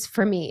is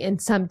for me in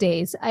some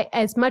days,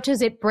 as much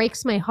as it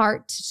breaks my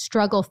heart to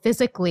struggle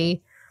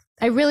physically,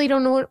 I really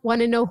don't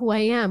want to know who I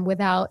am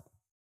without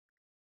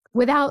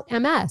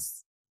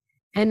MS.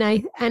 And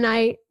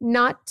I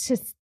not to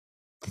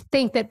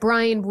think that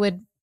Brian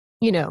would,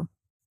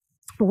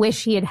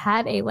 wish he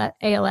had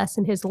ALS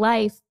in his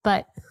life,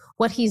 but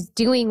what he's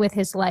doing with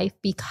his life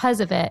because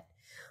of it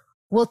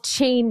will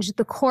change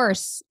the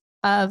course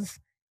of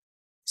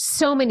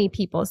so many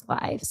people's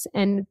lives.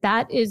 And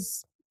that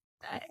is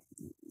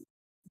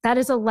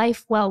a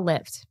life well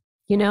lived,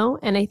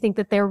 and I think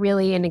that they're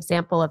really an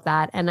example of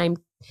that. And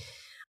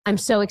I'm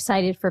so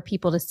excited for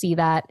people to see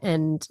that.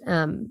 And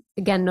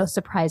again, no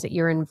surprise that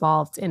you're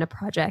involved in a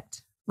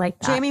project like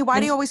that. Jamie,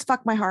 why do you always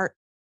fuck my heart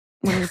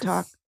when you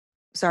talk?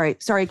 Sorry,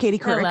 Katie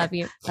Couric. I love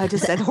you. I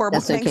just said horrible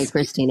things. That's okay,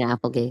 Christina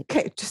Applegate.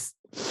 Okay,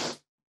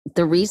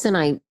 the reason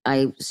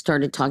I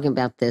started talking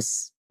about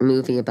this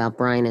movie about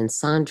Brian and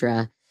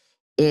Sandra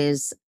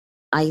is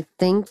I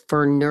think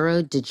for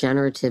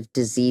neurodegenerative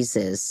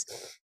diseases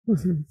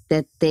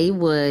that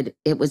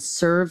it would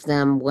serve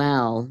them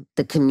well,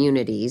 the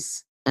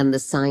communities and the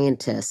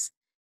scientists,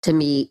 to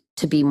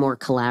be more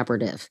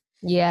collaborative.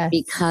 Yeah.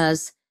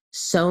 Because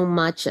so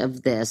much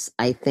of this,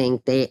 I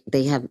think they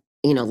have,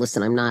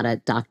 listen, I'm not a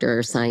doctor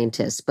or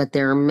scientist, but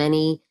there are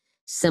many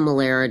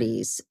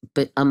similarities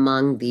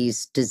among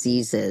these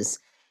diseases.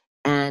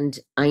 And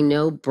I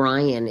know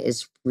Brian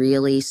is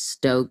really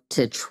stoked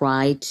to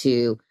try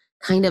to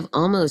kind of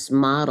almost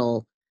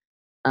model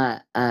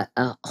a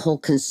whole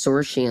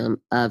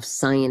consortium of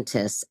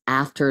scientists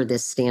after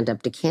this Stand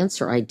Up to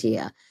Cancer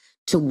idea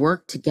to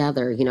work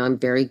together. You know, I'm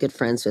very good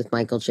friends with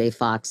Michael J.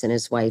 Fox and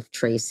his wife,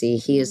 Tracy.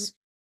 He is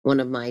one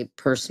of my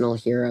personal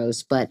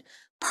heroes, but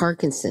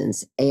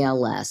Parkinson's,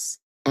 ALS,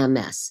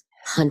 MS,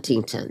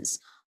 Huntington's,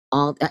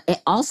 all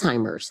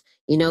Alzheimer's,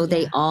 you know,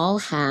 they all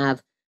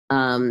have,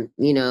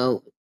 you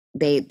know,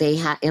 they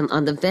have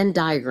on the Venn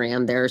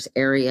diagram, there's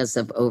areas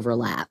of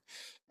overlap.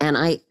 And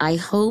I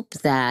hope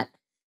that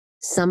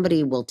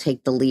somebody will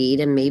take the lead,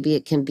 and maybe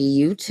it can be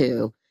you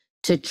two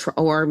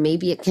or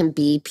maybe it can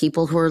be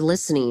people who are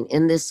listening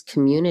in this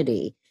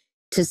community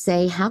to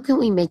say, how can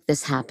we make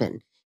this happen?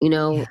 You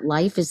know,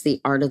 life is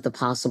the art of the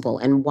possible.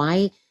 And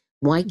why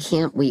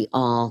can't we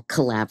all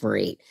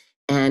collaborate?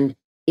 And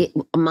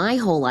my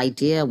whole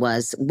idea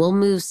was we'll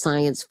move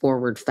science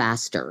forward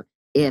faster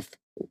if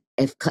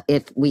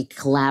we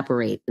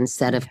collaborate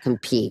instead of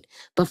compete.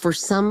 But for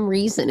some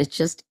reason, it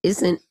just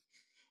isn't,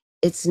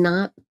 it's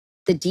not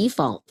the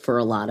default for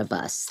a lot of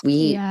us.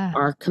 We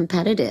are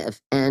competitive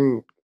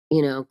and,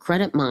 you know,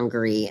 credit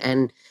mongery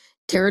and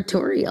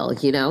territorial,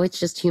 you know, it's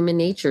just human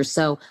nature.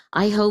 So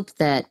I hope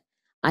that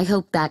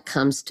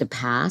comes to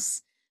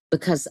pass,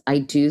 because I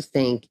do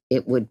think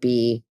it would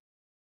be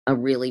a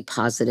really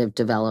positive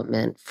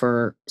development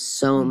for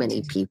so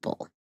many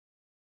people.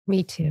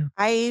 Me too.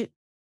 I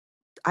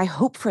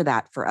hope for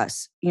that for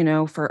us, you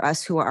know, for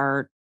us who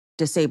are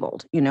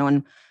disabled, you know,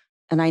 and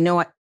I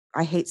know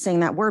I hate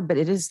saying that word, but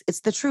it's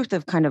the truth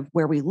of kind of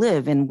where we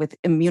live, and with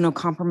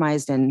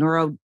immunocompromised and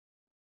neuro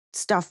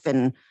stuff.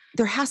 And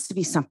there has to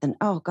be something.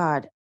 Oh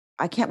God,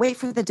 I can't wait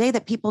for the day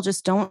that people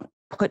just don't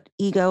put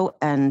ego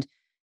and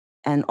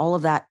all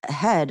of that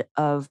ahead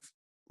of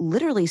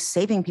literally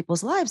saving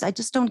people's lives. I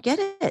just don't get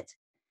it.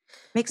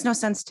 Makes no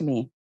sense to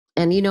me.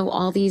 And, you know,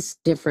 all these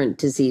different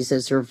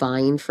diseases are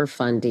vying for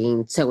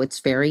funding. So it's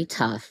very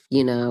tough,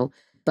 you know,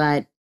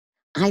 but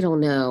I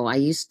don't know. I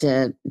used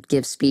to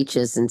give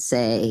speeches and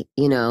say,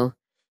 you know,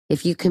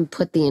 if you can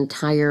put the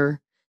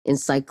entire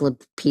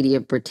Encyclopedia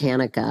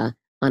Britannica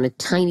on a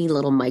tiny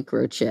little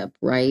microchip,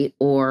 right?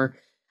 Or,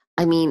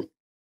 I mean,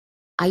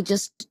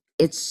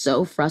 it's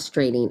so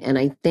frustrating. And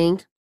I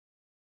think,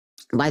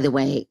 by the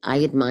way,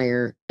 I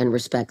admire and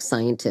respect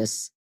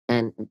scientists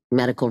and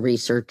medical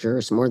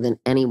researchers more than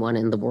anyone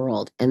in the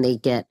world. And they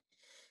get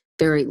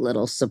very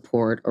little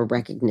support or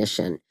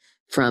recognition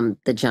from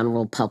the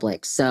general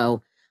public.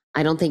 So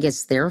I don't think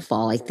it's their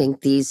fault. I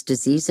think these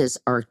diseases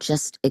are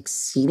just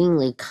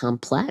exceedingly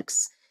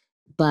complex.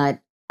 But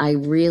I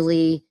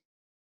really,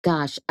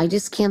 gosh, I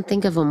just can't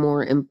think of a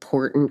more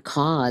important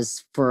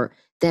cause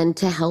than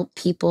to help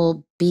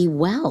people be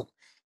well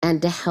and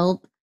to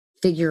help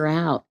figure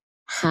out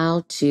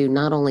how to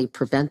not only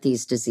prevent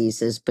these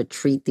diseases, but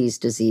treat these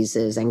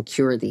diseases and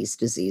cure these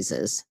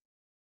diseases.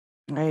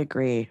 I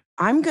agree.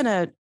 I'm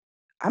gonna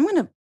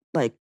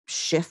like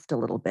shift a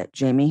little bit,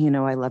 Jamie. You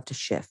know, I love to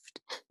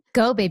shift.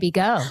 Go, baby,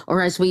 go.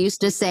 Or as we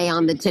used to say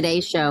on the Today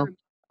Show,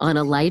 on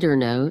a lighter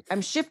note.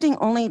 I'm shifting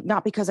only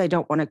not because I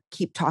don't want to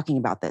keep talking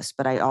about this,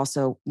 but I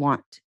also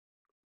want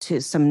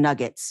some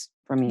nuggets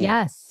from you.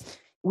 Yes.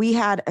 We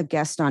had a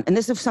guest on, and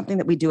this is something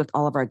that we do with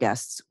all of our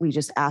guests. We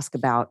just ask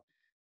about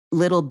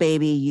little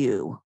baby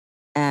you.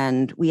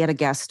 And we had a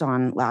guest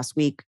on last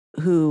week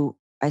who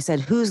I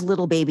said, who's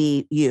little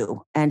baby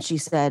you? And she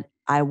said,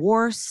 I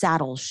wore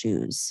saddle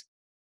shoes.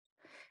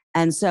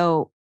 And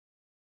so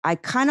I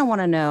kind of want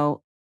to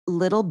know,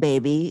 little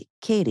baby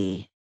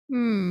Katie,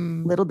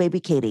 little baby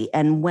Katie.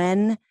 And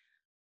when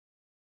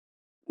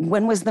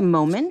was the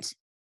moment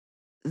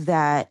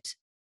that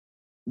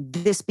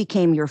this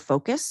became your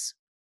focus?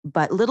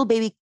 But little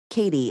baby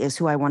Katie is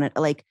who I wanted,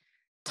 like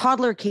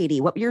toddler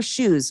Katie. What were your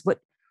shoes? What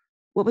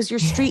was your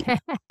street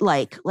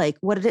like? Like,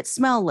 what did it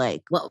smell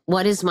like?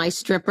 What is my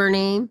stripper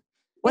name?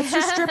 What's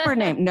your stripper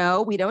name?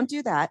 No, we don't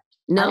do that.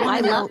 No,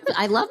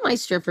 I love my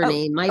stripper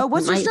name.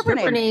 What's your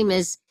stripper name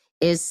is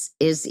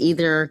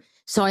either.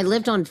 So I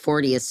lived on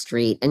 40th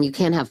Street, and you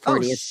can't have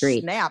 40th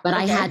Street. Snap. But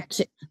okay.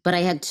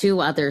 I had two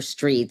other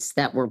streets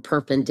that were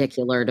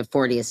perpendicular to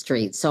 40th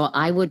Street. So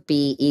I would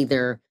be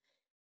either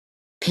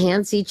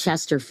Pansy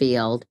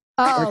Chesterfield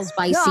or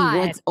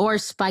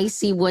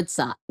Spicy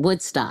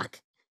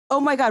Woodstock. Oh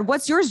my God,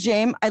 what's yours,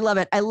 James? I love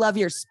it. I love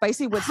your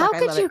Spicy Woodstock. How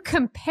could you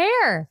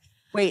compare?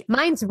 Wait,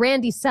 mine's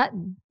Randy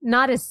Sutton,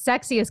 not as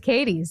sexy as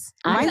Katie's.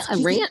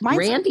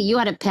 Randy, you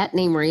had a pet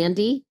named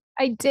Randy?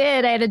 I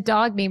did. I had a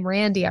dog named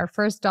Randy, our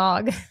first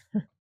dog.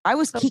 I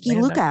was Kiki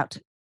Lookout.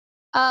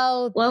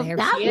 Oh, well,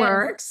 that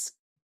works.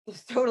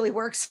 It totally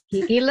works.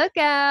 Kiki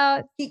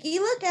Lookout. Kiki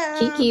Lookout.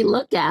 Kiki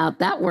Lookout.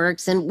 That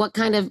works. And what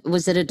kind of,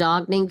 was it a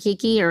dog named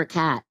Kiki or a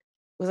cat?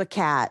 It was a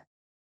cat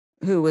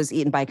who was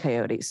eaten by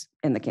coyotes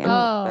in the canyon.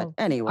 Oh,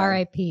 but anyway.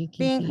 R.I.P.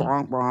 Kiki.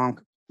 Wrong.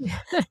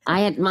 I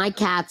had my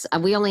cats.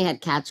 We only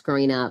had cats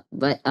growing up,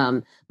 but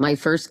my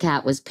first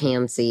cat was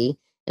Pansy,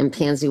 and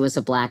Pansy was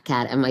a black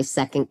cat, and my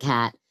second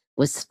cat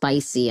was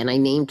spicy, and I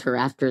named her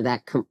after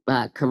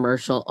that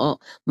commercial. Oh,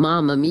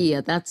 Mamma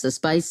Mia, that's a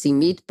spicy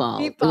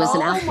meatball. It was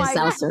an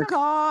Alka-Seltzer. Oh my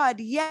God,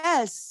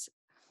 yes.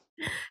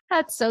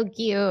 That's so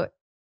cute.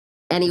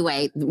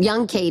 Anyway,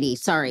 young Katie,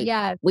 sorry.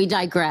 Yeah. We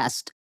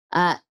digressed.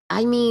 I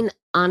mean,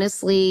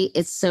 honestly,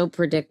 it's so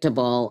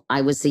predictable.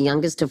 I was the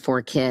youngest of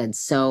 4 kids,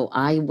 so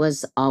I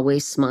was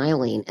always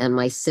smiling. And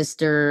my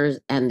sisters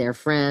and their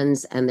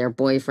friends and their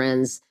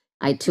boyfriends,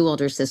 I had 2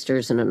 older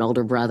sisters and an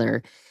older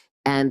brother,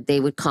 and they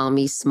would call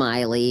me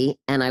Smiley,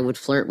 and I would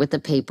flirt with the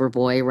paper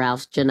boy,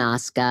 Ralph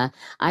Janoska.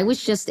 I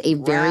was just a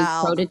very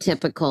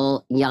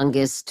prototypical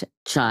youngest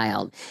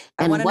child.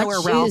 And I want to know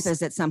where Ralph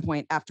is at some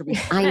point after we.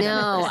 I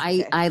know.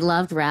 I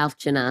loved Ralph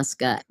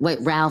Janoska. Wait,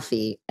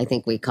 Ralphie, I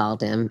think we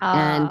called him.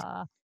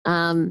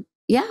 And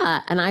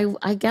yeah, and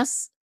I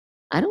guess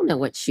I don't know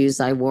what shoes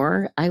I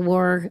wore.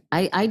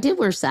 I did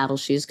wear saddle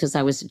shoes because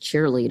I was a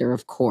cheerleader,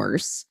 of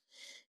course.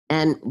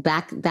 And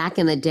back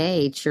in the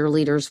day,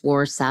 cheerleaders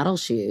wore saddle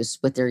shoes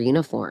with their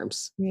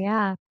uniforms.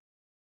 Yeah.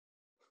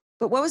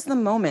 But what was the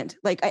moment?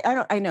 Like,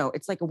 I know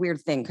it's like a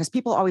weird thing because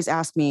people always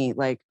ask me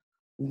like,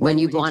 when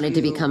you wanted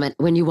to become a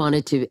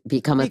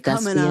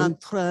thespian.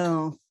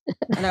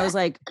 And I was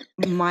like,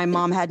 my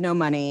mom had no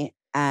money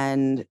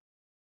and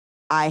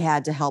I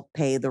had to help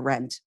pay the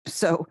rent.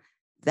 So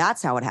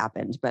that's how it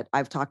happened. But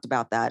I've talked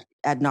about that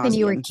ad nauseum. And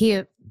you were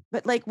cute.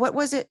 But like, what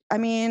was it? I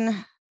mean,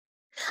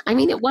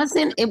 it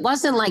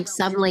wasn't like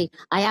suddenly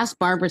I asked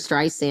Barbara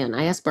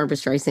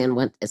Streisand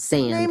what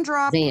name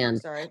drop.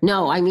 Sorry.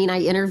 No, I mean, I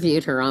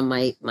interviewed her on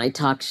my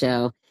talk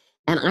show,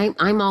 and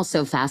I'm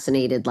also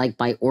fascinated like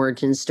by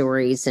origin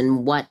stories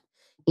and what,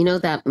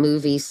 that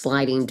movie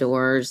Sliding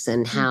Doors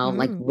and how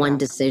like one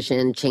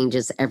decision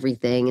changes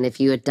everything. And if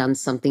you had done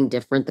something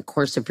different, the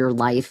course of your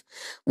life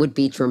would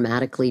be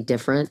dramatically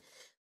different.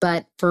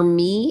 But for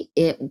me,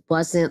 it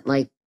wasn't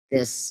like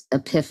this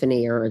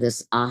epiphany or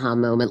this aha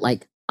moment,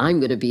 like, I'm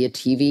going to be a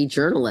TV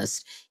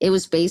journalist. It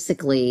was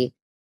basically,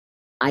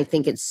 I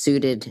think it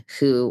suited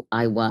who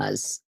I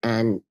was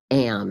and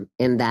am,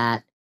 in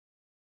that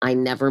I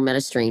never met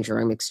a stranger.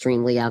 I'm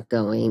extremely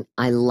outgoing.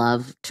 I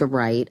love to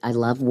write. I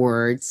love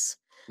words.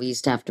 We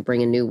used to have to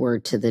bring a new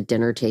word to the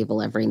dinner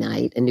table every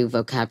night, a new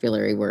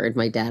vocabulary word.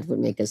 My dad would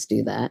make us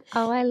do that.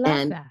 Oh, I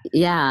love that.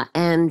 Yeah.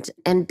 And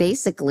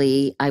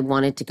basically I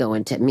wanted to go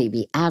into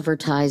maybe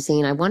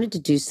advertising. I wanted to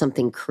do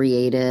something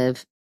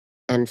creative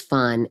and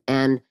fun.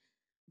 And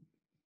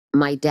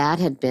my dad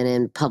had been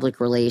in public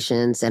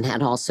relations and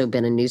had also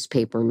been a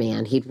newspaper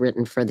man. He'd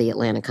written for the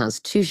Atlanta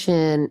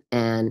Constitution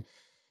and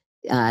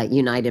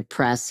United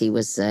Press. He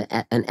was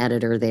an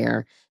editor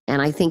there.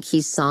 And I think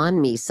he saw in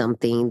me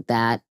something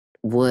that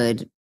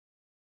would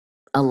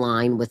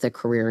align with a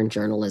career in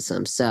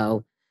journalism.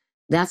 So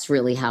that's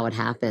really how it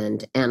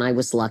happened. And I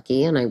was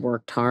lucky and I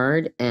worked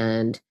hard.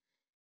 And,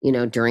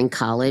 during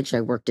college, I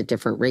worked at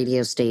different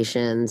radio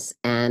stations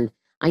and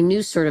I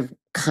knew sort of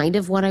kind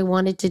of what I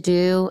wanted to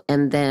do.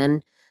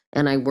 And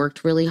I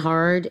worked really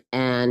hard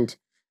and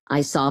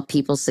I saw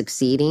people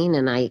succeeding.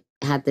 And I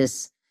had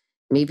this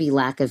maybe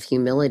lack of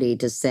humility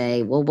to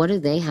say, well, what do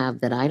they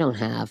have that I don't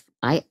have?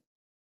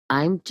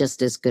 I'm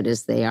just as good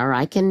as they are.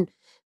 I can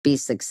be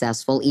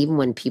successful, even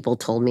when people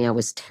told me I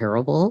was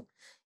terrible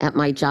at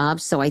my job.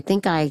 So I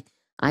think I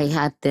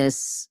had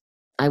this,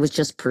 I was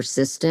just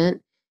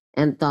persistent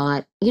and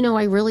thought,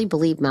 I really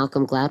believe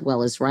Malcolm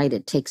Gladwell is right.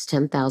 It takes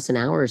 10,000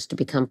 hours to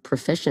become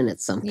proficient at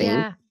something.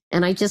 Yeah.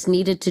 And I just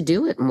needed to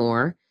do it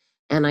more.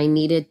 And I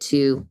needed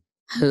to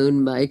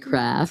hone my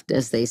craft,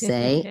 as they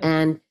say.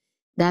 And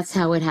that's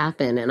how it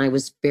happened. And I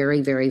was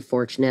very, very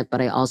fortunate,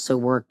 but I also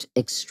worked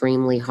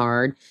extremely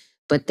hard.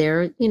 But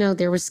there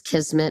was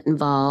kismet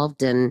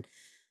involved and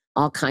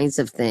all kinds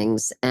of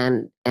things.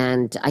 And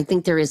I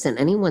think there isn't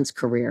anyone's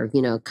career,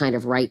 kind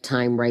of right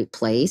time, right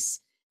place.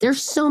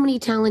 There's so many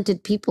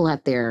talented people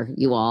out there,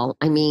 you all.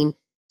 I mean,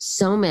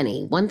 so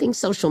many. One thing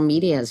social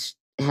media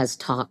has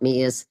taught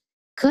me is,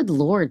 good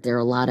Lord, there are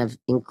a lot of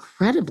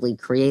incredibly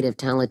creative,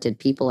 talented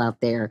people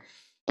out there.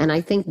 And I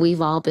think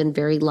we've all been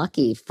very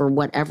lucky for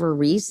whatever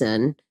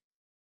reason.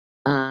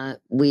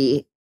 Jamie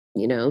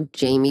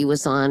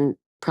was on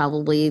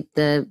probably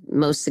the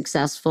most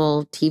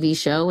successful TV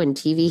show in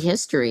TV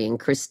history. And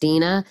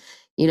Christina,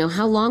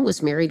 how long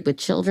was Married with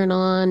Children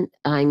on?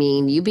 I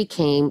mean, you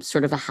became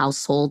sort of a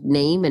household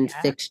name and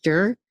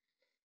fixture.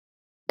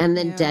 And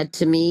then Dead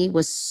to Me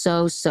was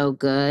so, so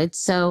good.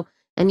 So,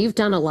 and you've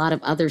done a lot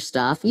of other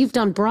stuff. You've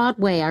done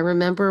Broadway. I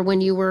remember when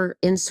you were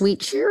in Sweet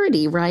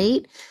Charity,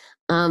 right?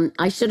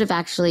 I should have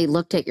actually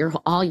looked at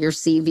all your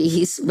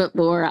CVs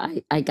before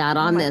I got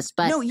on this.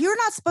 But no, you're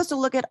not supposed to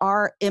look at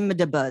our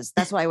IMDb.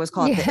 That's why I always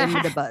call it the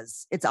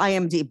IMDb. It's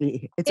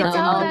IMDb. It's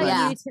all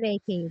about you today,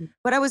 Katie.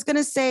 But I was going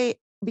to say,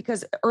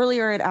 because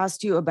earlier I had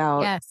asked you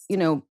about,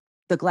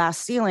 the glass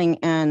ceiling,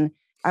 and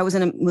I was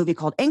in a movie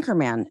called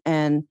Anchorman,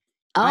 and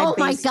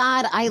my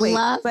God, I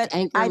love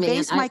Anchorman. I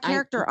based my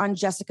character on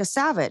Jessica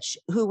Savage,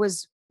 who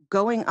was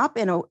going up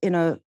in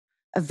a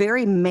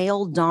very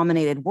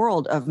male-dominated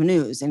world of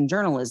news and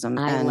journalism.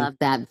 I love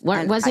that.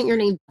 Wasn't your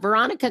name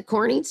Veronica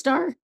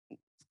Corningstar?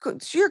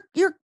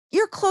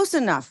 You're close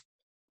enough.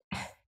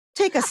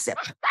 Take a sip.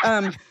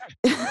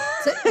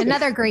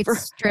 Another great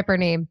stripper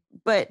name.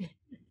 But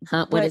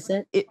what is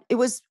it? It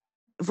was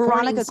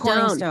Veronica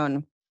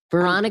Corningstone.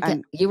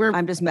 Veronica,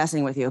 I'm just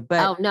messing with you. But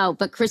oh no,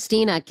 but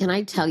Christina, can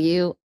I tell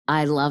you,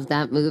 I love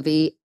that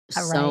movie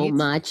so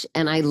much,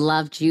 and I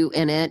loved you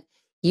in it.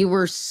 You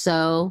were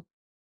so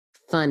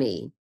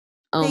funny.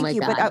 Oh Thank my you.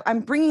 God. But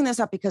I'm bringing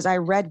this up because I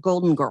read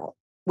Golden Girl,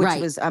 which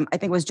was I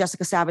think it was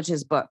Jessica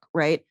Savage's book,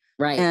 right?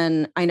 Right.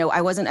 And I know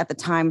I wasn't at the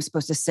time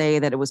supposed to say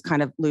that it was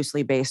kind of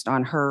loosely based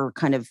on her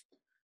kind of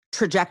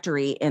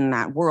trajectory in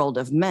that world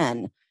of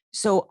men.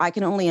 So I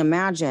can only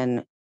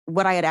imagine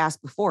what I had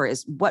asked before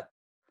is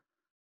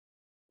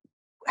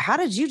how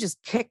did you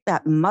just kick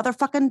that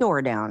motherfucking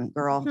door down,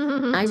 girl?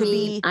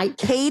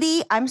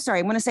 Katie, I'm sorry,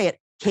 I'm going to say it.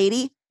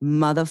 Katie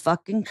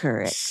motherfucking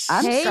Couric.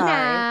 I'm sorry.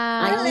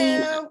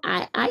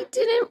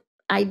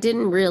 I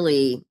didn't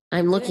really,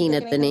 I'm looking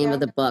at the name of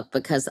the book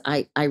because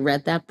I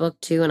read that book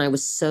too. And I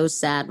was so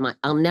sad.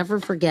 I'll never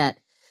forget.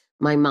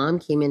 My mom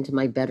came into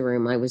my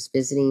bedroom. I was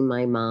visiting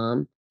my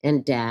mom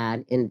and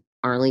dad in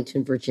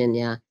Arlington,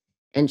 Virginia.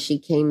 And she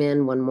came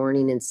in one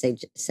morning and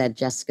said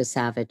Jessica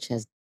Savage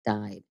has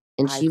died.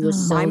 And she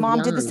was so my mom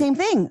young. did the same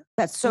thing.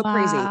 That's so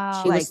crazy.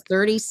 She was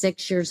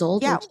 36 years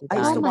old. Yeah, I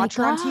used to watch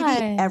her on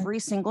TV every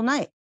single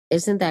night.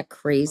 Isn't that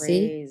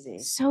crazy?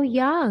 So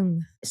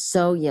young.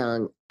 So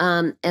young.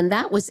 And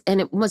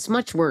it was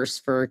much worse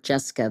for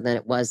Jessica than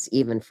it was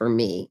even for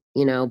me.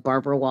 You know,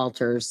 Barbara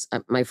Walters,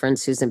 my friend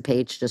Susan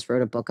Page just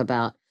wrote a book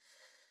about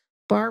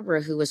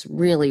Barbara, who was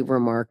really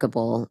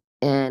remarkable.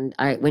 And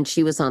when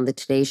she was on the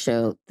Today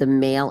Show, the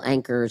male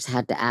anchors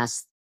had to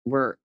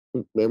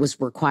it was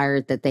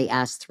required that they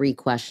ask 3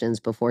 questions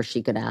before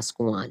she could ask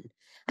 1.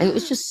 And it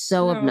was just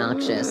so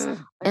obnoxious. And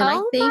I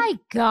think, my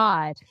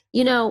God.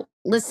 You know,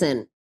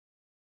 listen,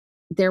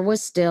 there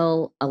was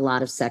still a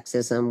lot of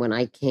sexism when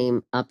I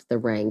came up the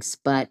ranks,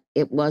 but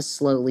it was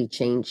slowly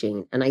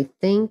changing. And I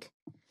think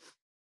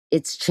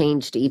it's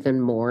changed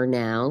even more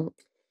now.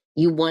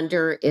 You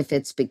wonder if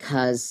it's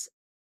because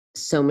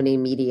so many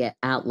media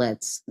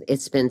outlets,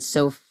 it's been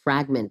so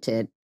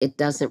fragmented. It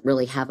doesn't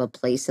really have a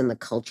place in the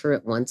culture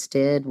it once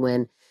did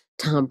when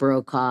Tom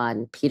Brokaw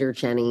and Peter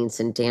Jennings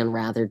and Dan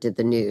Rather did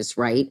the news,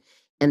 right?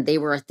 And they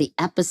were at the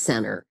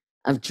epicenter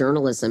of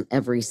journalism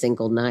every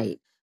single night.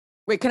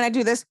 Wait, can I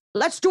do this?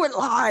 Let's do it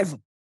live.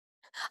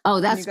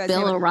 Oh, that's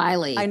Bill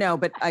O'Reilly. I know,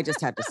 but I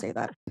just had to say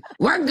that.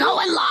 We're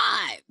going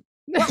live.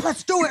 Well,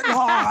 let's do it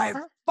live.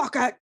 Fuck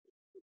it.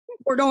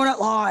 We're doing it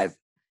live.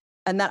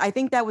 And that I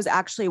think that was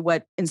actually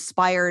what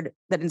inspired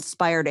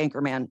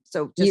Anchorman.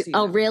 So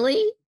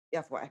really?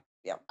 FY.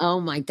 Yeah.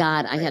 Oh my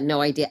God. I had no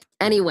idea.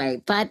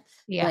 Anyway, but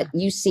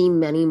you see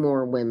many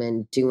more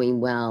women doing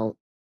well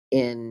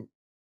in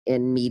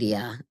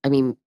media. I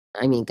mean,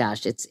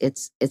 gosh,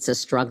 it's a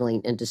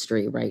struggling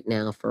industry right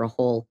now for a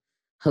whole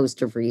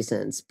host of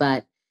reasons.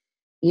 But,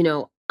 you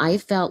know, I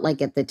felt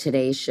like at the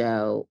Today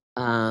Show,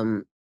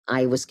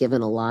 I was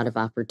given a lot of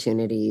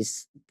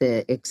opportunities.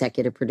 The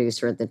executive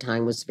producer at the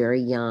time was very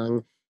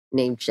young,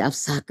 named Jeff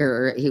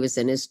Zucker. He was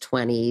in his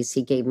 20s.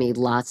 He gave me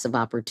lots of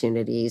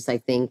opportunities. I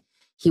think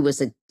he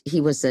was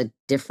a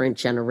different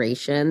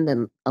generation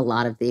than a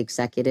lot of the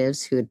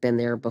executives who had been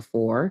there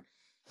before.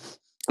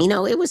 You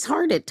know, it was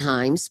hard at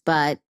times,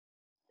 but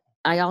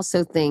I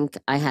also think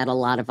I had a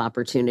lot of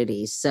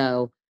opportunities.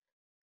 So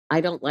I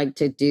don't like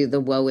to do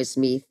the woe is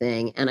me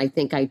thing. And I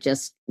think I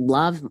just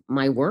love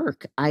my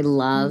work. I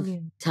love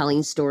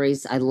telling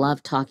stories. I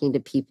love talking to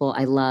people.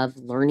 I love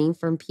learning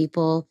from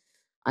people.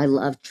 I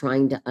love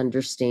trying to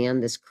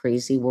understand this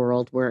crazy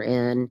world we're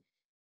in.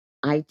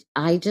 I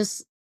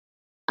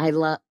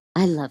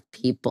love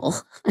people.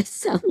 I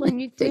sound like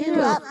you do. You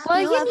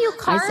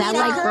carved I sound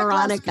like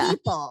Veronica.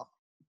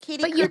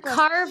 But you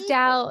carved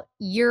out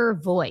your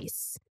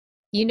voice.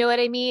 You know what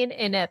I mean?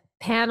 In a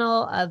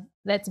panel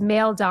that's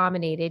male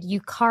dominated,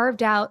 you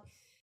carved out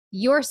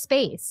your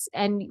space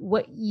and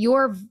what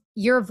your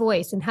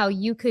voice and how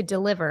you could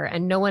deliver,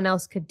 and no one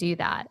else could do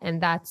that.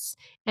 And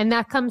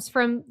that comes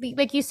from,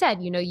 like you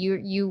said, you know,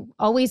 you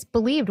always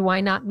believed,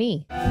 why not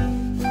me?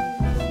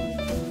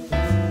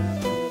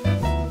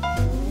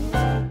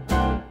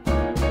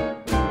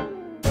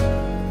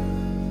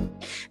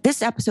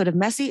 This episode of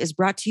Messy is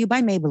brought to you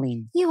by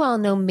Maybelline. You all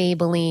know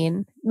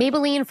Maybelline.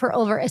 Maybelline for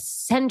over a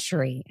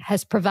century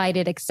has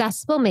provided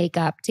accessible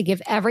makeup to give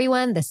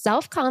everyone the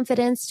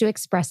self-confidence to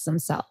express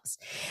themselves.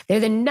 They're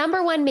the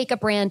 #1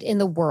 makeup brand in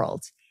the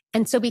world.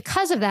 And so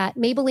because of that,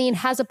 Maybelline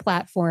has a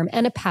platform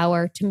and a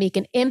power to make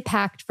an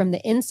impact from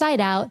the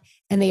inside out,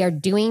 and they are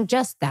doing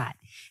just that.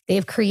 They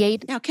have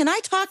created... Now, can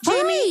I talk,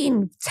 Jamie?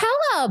 Fine,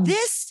 tell them.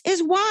 This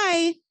is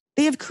why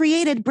they have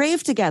created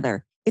Brave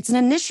Together. It's an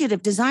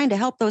initiative designed to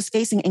help those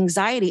facing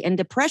anxiety and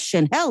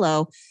depression,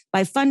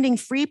 by funding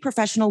free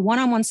professional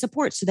one-on-one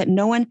support so that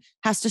no one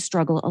has to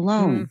struggle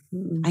alone.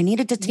 Mm-hmm. I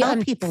needed to tell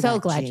people I'm so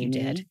glad Jamie. You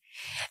did.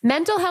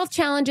 Mental health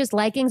challenges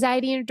like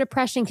anxiety and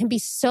depression can be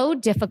so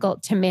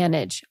difficult to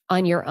manage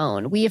on your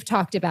own. We have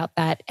talked about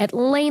that at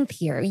length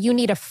here. You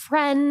need a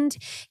friend,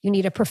 you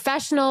need a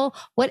professional,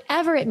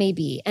 whatever it may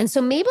be. And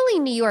so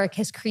Maybelline New York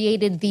has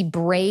created the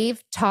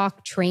Brave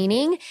Talk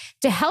training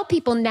to help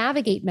people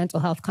navigate mental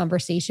health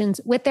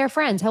conversations with their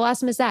friends. How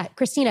awesome is that?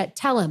 Christina,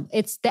 tell them.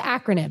 It's the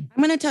acronym.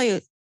 I'm going to tell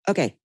you,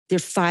 okay, there are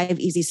 5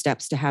 easy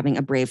steps to having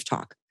a Brave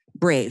Talk.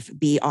 Brave,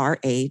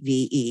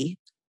 B-R-A-V-E.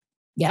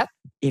 Yep.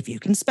 If you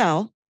can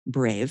spell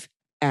Brave,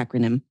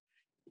 acronym,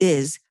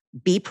 is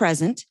be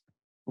present,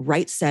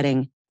 right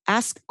setting,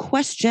 ask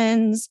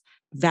questions,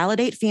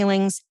 validate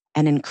feelings,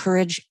 and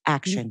encourage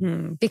action.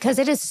 Mm-hmm. Because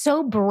it is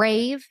so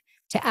brave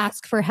to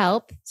ask for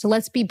help. So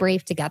let's be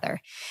brave together.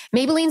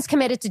 Maybelline's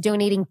committed to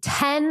donating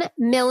 $10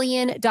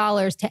 million to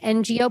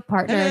NGO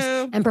partners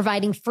and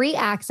providing free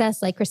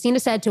access, like Christina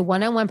said, to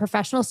one-on-one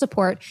professional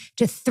support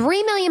to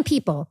 3 million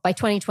people by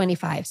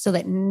 2025 so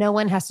that no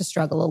one has to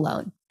struggle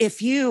alone.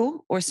 If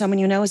you or someone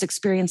you know is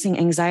experiencing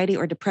anxiety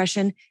or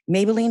depression,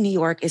 Maybelline New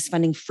York is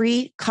funding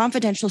free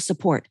confidential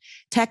support.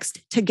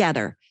 Text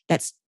TOGETHER.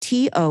 That's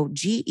TOGETHER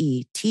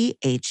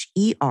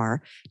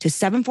to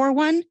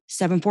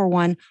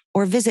 741-741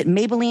 or visit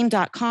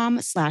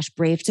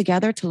Maybelline.com/brave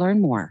together to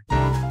learn more.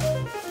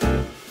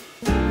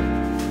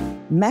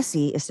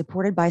 Messy is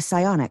supported by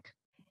Cionic.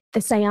 The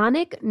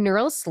Cionic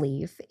Neural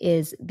Sleeve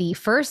is the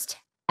first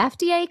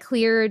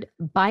FDA-cleared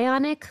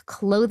bionic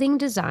clothing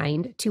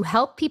designed to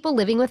help people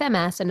living with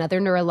MS and other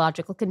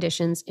neurological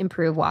conditions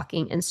improve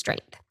walking and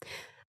strength.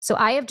 So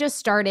I have just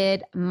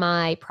started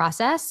my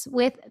process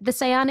with the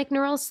Cionic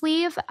Neural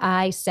Sleeve.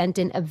 I sent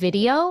in a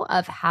video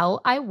of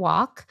how I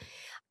walk,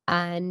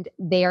 and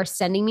they are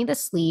sending me the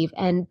sleeve.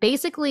 And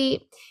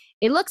basically,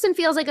 it looks and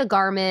feels like a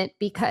garment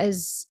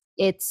because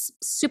it's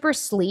super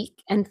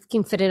sleek and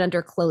can fit it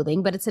under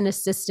clothing, but it's an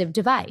assistive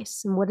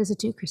device. And what does it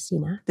do,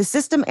 Christina? The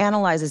system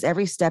analyzes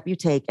every step you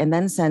take and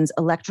then sends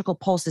electrical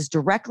pulses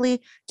directly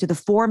to the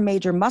 4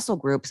 major muscle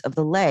groups of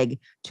the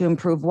leg to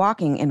improve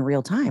walking in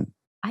real time.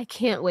 I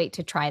can't wait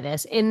to try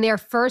this. In their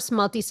first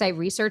multi-site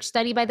research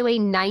study, by the way,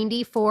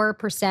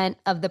 94%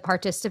 of the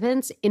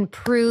participants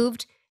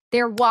improved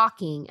their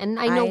walking. And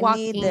I know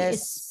walking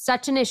is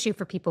such an issue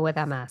for people with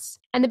MS.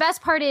 And the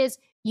best part is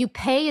you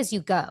pay as you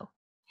go.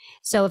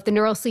 So if the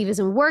neural sleeve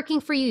isn't working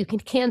for you, you can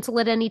cancel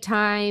it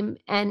anytime.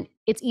 And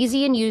it's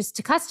easy and used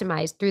to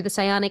customize through the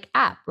Cionic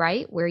app,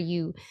 right? Where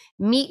you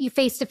meet you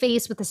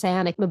face-to-face with the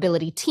Cionic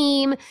mobility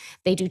team.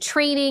 They do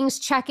trainings,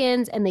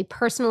 check-ins, and they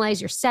personalize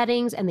your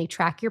settings and they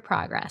track your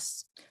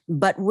progress.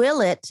 But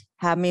will it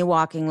have me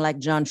walking like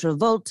John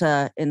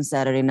Travolta in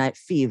Saturday Night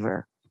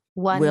Fever?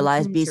 Will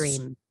I be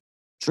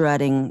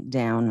strutting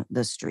down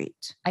the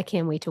street? I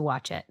can't wait to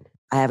watch it.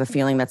 I have a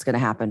feeling that's going to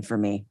happen for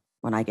me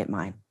when I get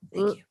mine.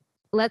 Thank you.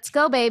 Let's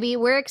go, baby.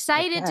 We're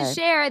excited to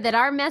share that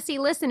our Messy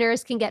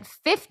listeners can get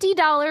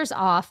 $50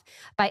 off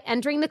by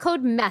entering the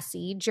code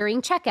MESSY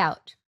during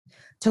checkout.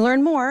 To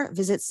learn more,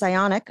 visit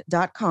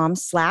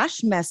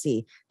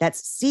cionic.com/messy.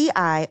 That's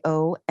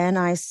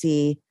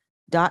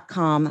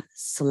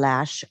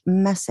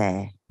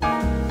CIONIC.com/messy.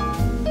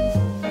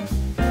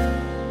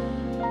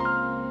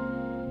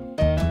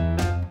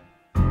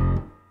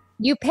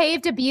 You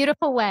paved a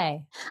beautiful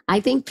way. I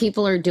think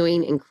people are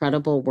doing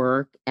incredible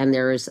work, and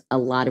there's a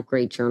lot of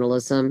great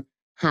journalism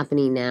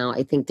happening now.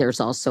 I think there's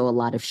also a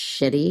lot of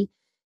shitty,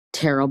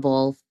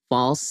 terrible,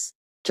 false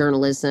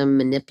journalism,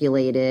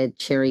 manipulated,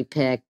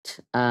 cherry-picked,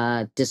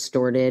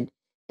 distorted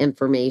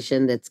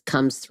information that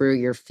comes through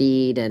your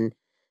feed. And,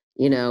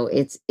 you know,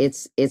 it's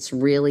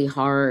really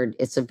hard.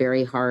 It's a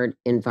very hard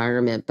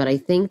environment. But I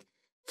think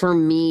for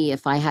me,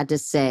 if I had to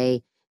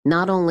say,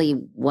 not only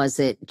was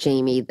it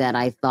Jamie that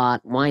I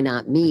thought, why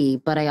not me?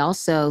 But I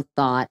also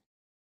thought,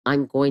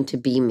 I'm going to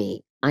be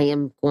me. I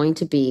am going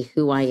to be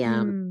who I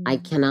am. I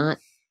cannot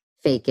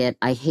fake it.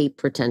 I hate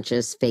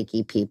pretentious,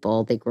 fakey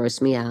people. They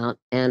gross me out.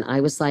 And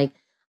I was like,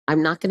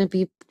 I'm not going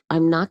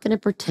to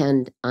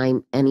pretend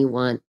I'm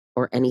anyone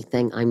or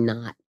anything I'm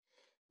not.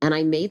 And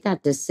I made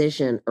that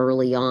decision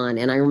early on.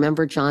 And I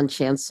remember John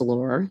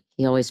Chancellor,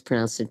 he always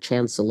pronounced it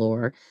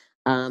Chancellor,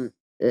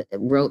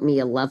 wrote me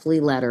a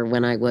lovely letter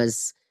when I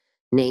was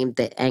named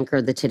the anchor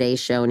of the Today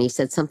Show. And he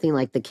said something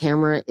like, the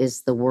camera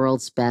is the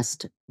world's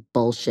best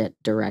bullshit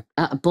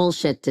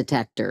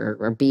detector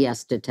or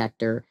BS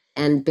detector.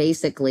 And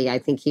basically, I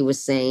think he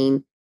was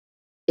saying,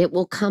 it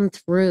will come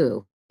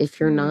through if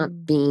you're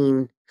not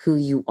being who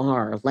you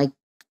are. Like,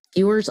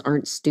 viewers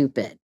aren't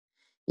stupid,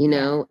 you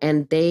know,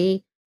 and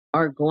they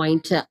are going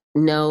to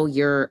know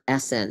your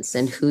essence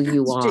and who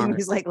you are.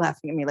 Jamie's like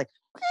laughing at me like,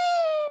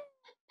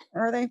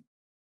 are they?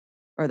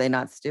 Or are they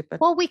not stupid?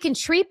 Well, we can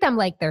treat them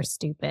like they're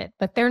stupid,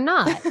 but they're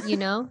not, you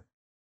know?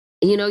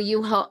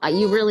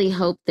 You really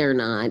hope they're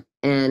not.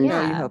 And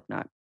no, you hope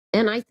not.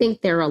 And I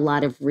think there are a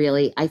lot of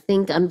I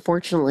think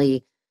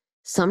unfortunately,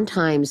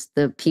 sometimes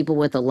the people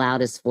with the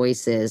loudest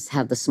voices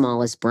have the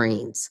smallest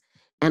brains.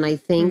 And I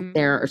think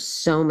there are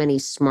so many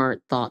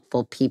smart,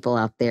 thoughtful people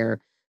out there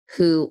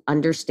who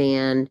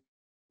understand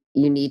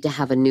you need to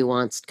have a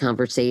nuanced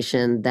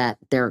conversation, that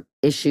their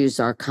issues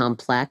are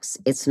complex.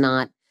 It's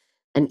not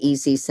an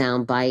easy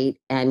sound bite,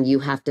 and you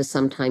have to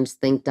sometimes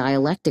think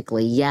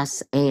dialectically,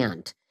 yes,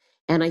 and.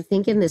 And I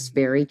think in this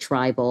very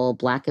tribal,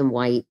 black and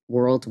white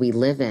world we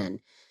live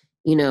in,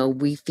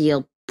 we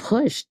feel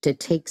pushed to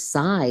take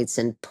sides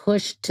and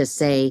pushed to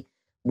say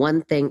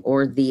one thing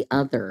or the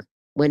other,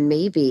 when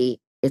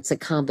maybe it's a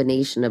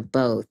combination of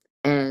both.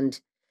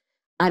 And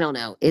I don't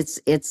know,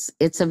 it's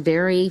a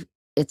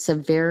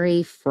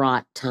very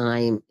fraught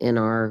time in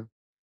our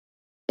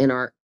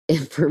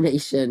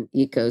information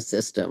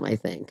ecosystem, I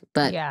think.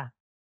 But yeah,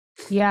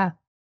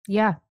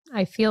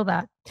 I feel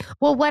that.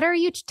 Well,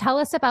 tell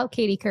us about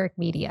Katie Couric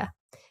Media,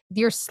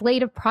 your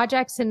slate of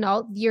projects and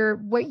all your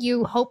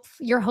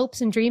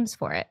hopes and dreams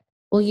for it.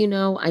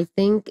 Well, I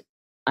think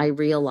I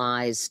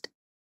realized,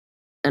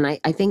 and I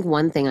think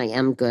one thing I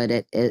am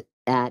good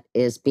at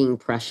is being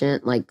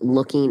prescient, like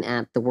looking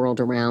at the world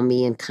around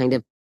me and kind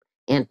of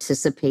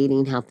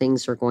anticipating how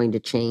things are going to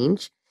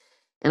change.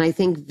 And I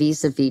think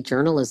vis-a-vis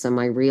journalism,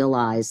 I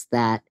realized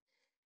that,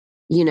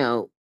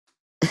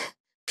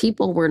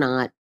 people were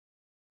not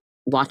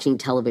watching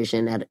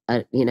television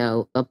at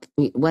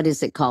what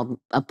is it called?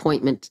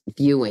 Appointment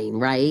viewing,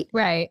 right?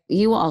 Right.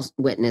 You all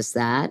witnessed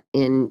that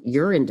in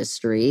your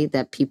industry,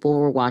 that people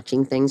were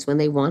watching things when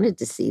they wanted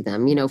to see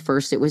them.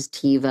 First it was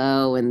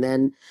TiVo and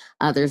then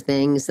other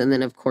things. And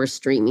then of course,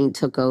 streaming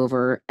took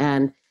over.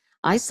 And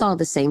I saw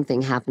the same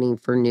thing happening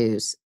for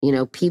news,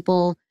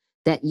 people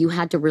that you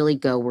had to really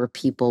go where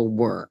people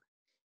were.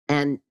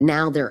 And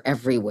now they're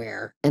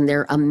everywhere. And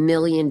there are a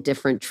million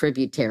different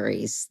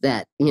tributaries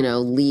that,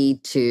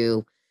 lead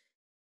to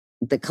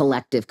the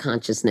collective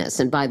consciousness.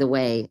 And by the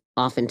way,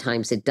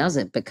 oftentimes it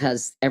doesn't,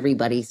 because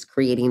everybody's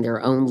creating their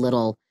own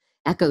little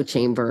echo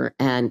chamber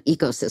and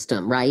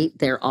ecosystem, right?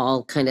 They're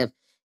all kind of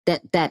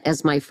that,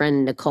 as my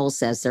friend Nicole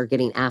says, they're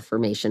getting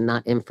affirmation,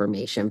 not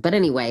information. But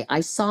anyway,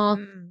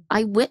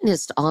 I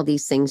witnessed all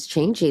these things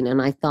changing.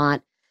 And I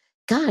thought,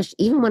 gosh,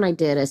 even when I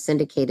did a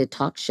syndicated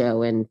talk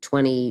show in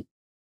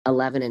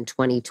 2011 and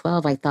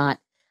 2012, I thought,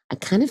 I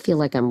kind of feel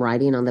like I'm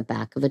riding on the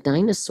back of a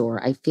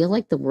dinosaur. I feel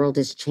like the world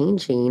is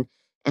changing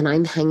and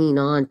I'm hanging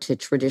on to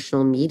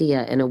traditional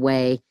media in a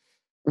way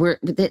where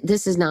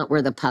this is not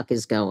where the puck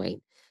is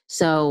going.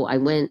 So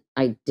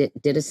I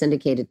did a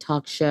syndicated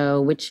talk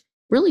show, which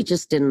really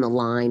just didn't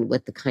align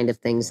with the kind of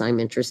things I'm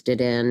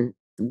interested in,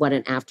 what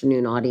an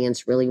afternoon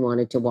audience really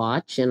wanted to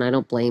watch. And I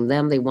don't blame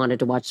them. They wanted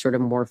to watch sort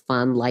of more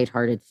fun,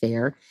 lighthearted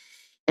fare.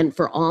 And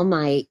for all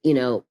my,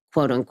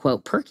 quote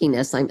unquote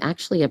perkiness, I'm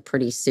actually a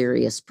pretty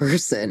serious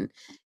person.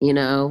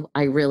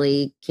 I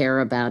really care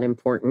about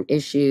important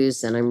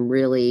issues, and I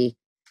really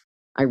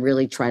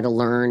try to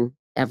learn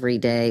every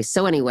day.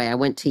 So anyway, I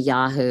went to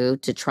Yahoo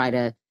to try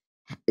to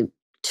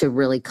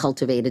really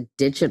cultivate a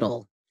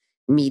digital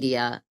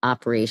media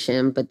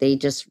operation, but they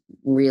just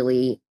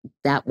really,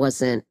 that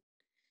wasn't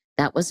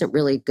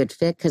really a good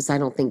fit, because I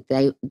don't think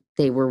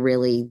they were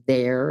really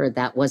there, or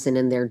that wasn't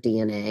in their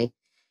DNA.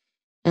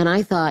 And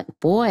I thought,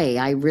 boy,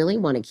 I really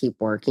want to keep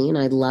working.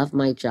 I love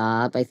my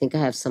job. I think I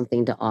have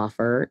something to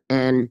offer.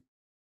 And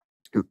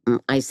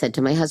I said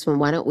to my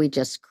husband, why don't we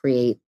just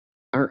create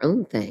our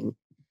own thing?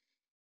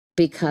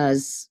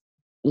 Because,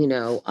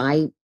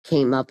 I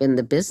came up in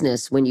the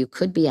business when you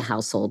could be a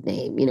household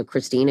name.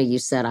 Christina, you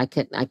said I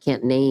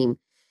can't name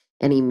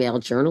any male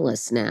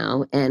journalists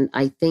now. And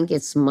I think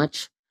it's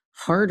much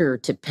harder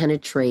to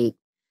penetrate,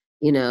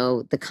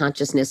 the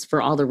consciousness,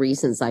 for all the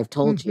reasons I've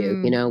told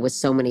you, with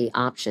so many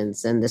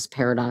options and this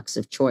paradox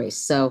of choice.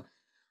 So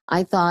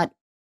I thought,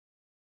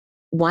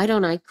 why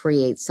don't I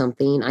create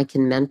something? I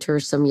can mentor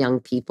some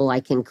young people. I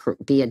can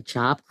be a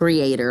job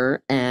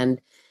creator, and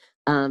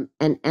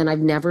I've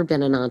never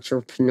been an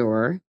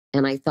entrepreneur.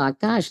 And I thought,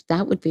 gosh,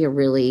 that would be a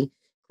really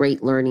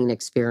great learning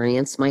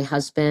experience. My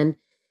husband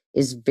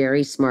is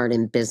very smart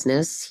in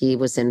business. He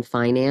was in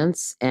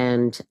finance,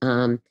 and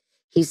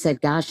he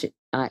said, gosh,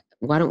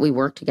 why don't we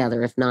work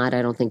together? If not,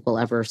 I don't think I'll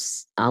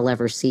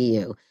ever see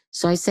you.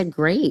 So I said,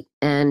 great.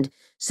 And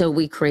so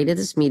we created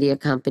this media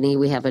company.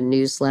 We have a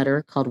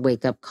newsletter called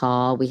Wake Up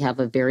Call. We have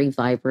a very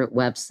vibrant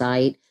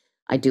website.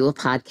 I do a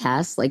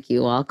podcast like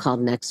you all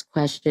called Next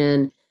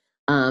Question.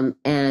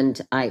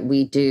 And I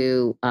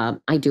do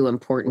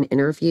important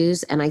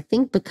interviews. And I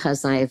think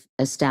because I've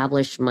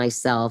established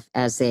myself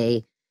as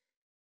a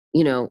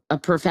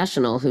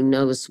professional who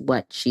knows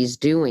what she's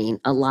doing,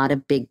 a lot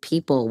of big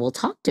people will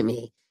talk to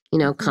me.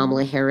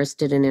 Kamala Harris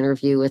did an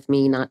interview with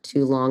me not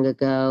too long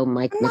ago.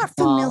 I'm not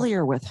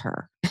familiar with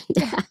her.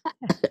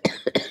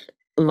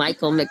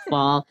 Michael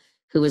McFaul,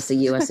 who was the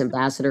U.S.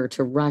 ambassador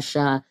to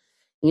Russia.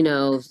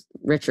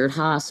 Richard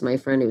Haas, my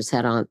friend, who's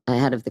head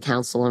of the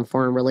Council on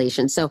Foreign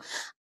Relations. So,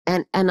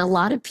 and a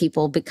lot of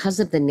people, because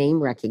of the name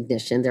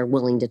recognition, they're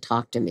willing to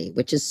talk to me,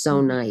 which is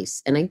so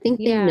nice. And I think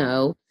they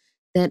know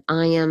that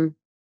I am,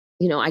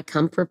 I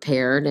come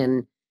prepared,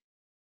 and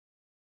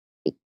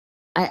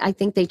I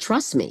think they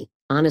trust me,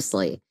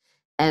 honestly.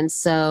 And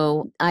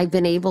so I've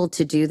been able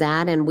to do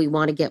that, and we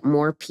want to get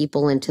more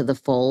people into the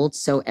fold.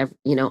 So,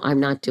 I'm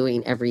not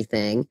doing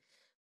everything,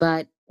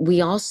 But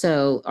we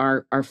also,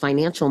 our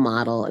financial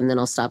model, and then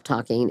I'll stop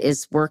talking,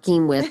 is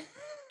working with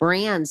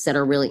brands that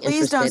are really Please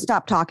interested. don't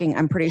stop talking.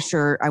 I'm pretty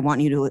sure I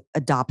want you to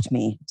adopt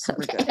me. So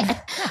okay.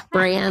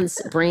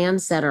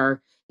 brands that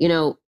are,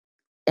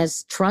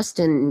 as trust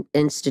in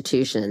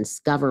institutions,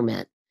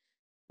 government,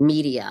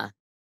 media,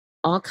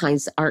 all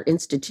kinds, our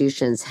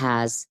institutions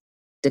has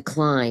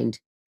declined.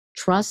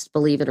 Trust,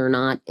 believe it or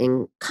not,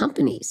 in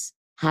companies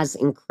has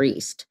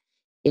increased.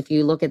 If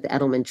you look at the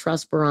Edelman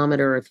Trust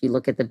Barometer, if you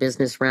look at the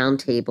Business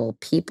Roundtable,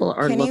 people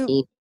are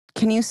looking.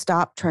 Can you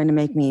stop trying to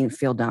make me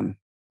feel dumb?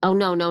 Oh,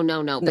 no.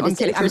 But I'm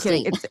kidding.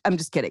 I'm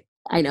just kidding.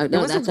 I know.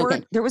 No, that's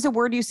okay. There was a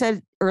word you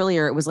said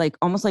earlier. It was like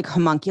almost like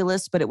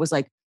homunculus, but it was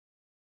like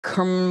I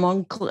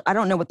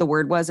don't know what the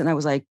word was. And I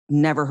was like,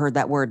 never heard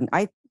that word. And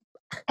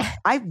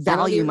I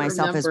value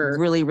myself as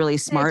really, really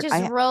smart. It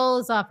just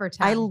rolls off her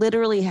tongue. I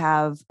literally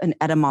have an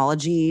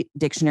etymology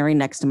dictionary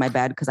next to my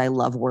bed because I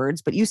love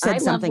words. But you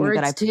said something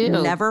that I've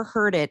never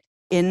heard it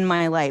in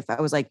my life. I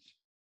was like,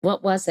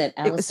 what was it?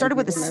 Allison, it started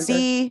with a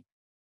C.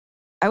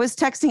 I was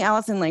texting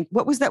Allison, like,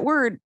 what was that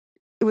word?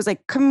 It was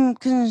like, I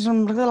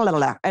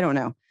don't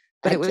know.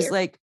 But it was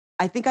like,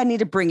 I think I need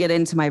to bring it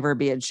into my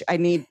verbiage. I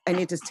need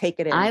to take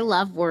it in. I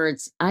love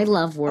words.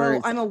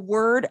 Oh, I'm a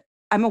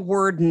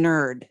word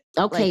nerd.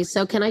 Okay,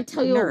 so can I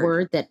tell you a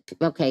word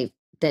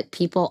that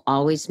people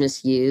always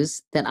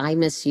misuse, that I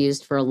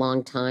misused for a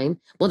long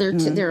time? Well,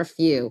 there are a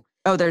few.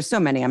 Oh, there's so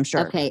many, I'm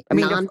sure. Okay. I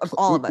mean, of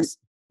all of us.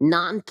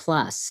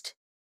 Nonplussed.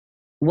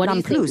 What do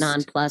you think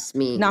nonplussed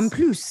means?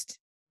 Nonplussed.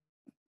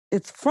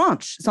 It's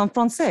French. It's en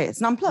français.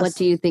 It's nonplussed. What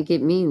do you think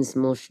it means,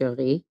 mon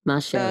chéri? Ma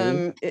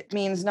chérie? It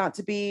means not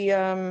to be...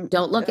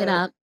 Don't look it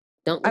up.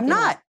 I'm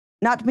not.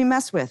 Not to be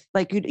messed with.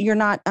 Like, you're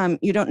not...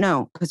 you don't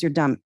know because you're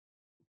dumb.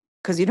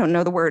 Because you don't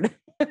know the word.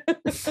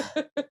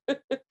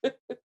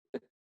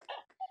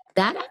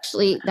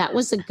 That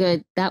was a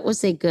good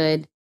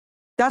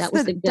That's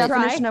the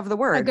definition of the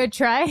word. A good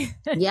try.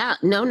 Yeah.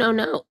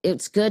 No.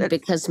 It's good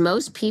because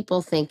most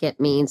people think it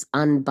means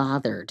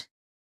unbothered.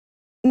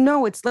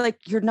 No, it's like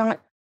you're not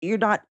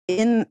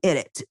in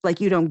it. Like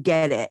you don't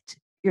get it.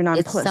 You're not.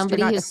 It's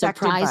somebody who's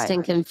surprised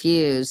and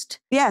confused.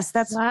 Yes,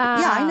 that's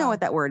yeah. I know what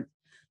that word.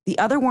 The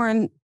other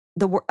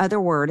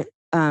word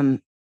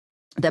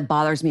that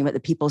bothers me, what the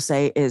people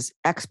say is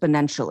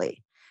exponentially,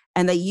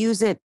 and they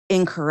use it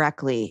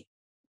incorrectly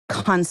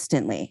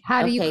constantly.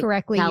 How do you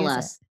correctly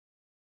use it?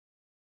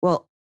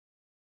 Well,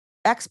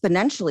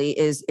 exponentially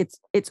is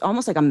it's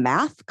almost like a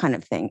math kind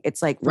of thing.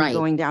 It's like from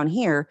going down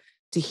here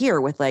to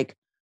here with like,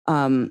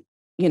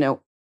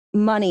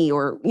 money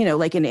or,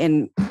 like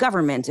in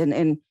government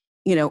and,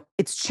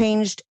 it's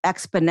changed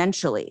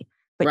exponentially,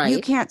 but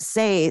you can't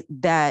say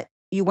that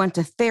you went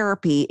to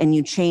therapy and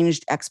you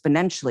changed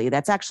exponentially.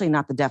 That's actually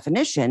not the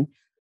definition,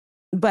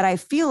 but I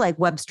feel like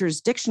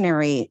Webster's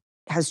dictionary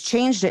has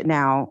changed it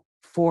now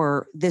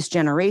for this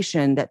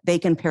generation that they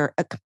can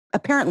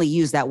apparently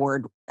use that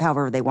word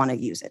however they want to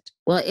use it.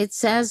 Well, it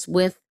says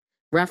with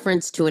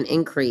reference to an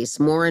increase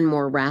more and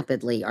more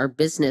rapidly, our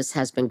business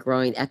has been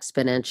growing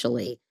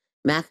exponentially.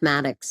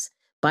 Mathematics,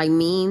 by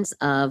means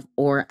of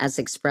or as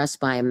expressed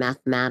by a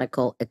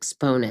mathematical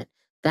exponent,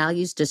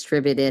 values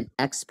distributed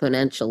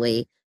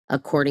exponentially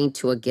according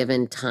to a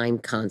given time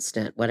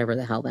constant, whatever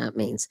the hell that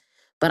means.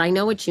 But I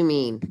know what you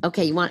mean.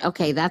 Okay,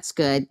 that's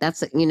good.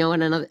 That's,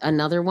 and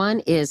another one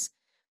is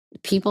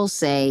people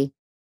say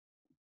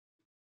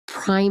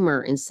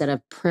primer instead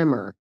of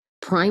primer.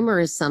 Primer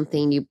is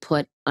something you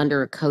put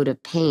under a coat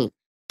of paint.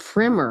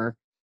 Primer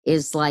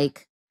is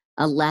like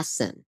a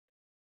lesson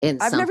in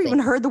I've never even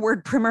heard the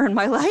word primer in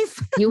my life.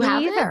 You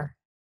haven't? Either.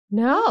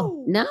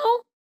 No.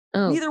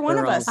 Oh, neither one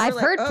of us. I've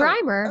heard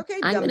primer. Okay,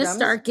 I'm going to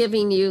start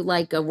giving you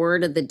like a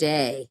word of the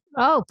day.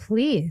 Oh,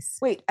 please.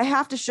 Wait, I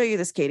have to show you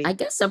this, Katie. I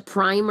guess a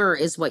primer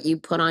is what you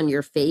put on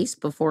your face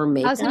before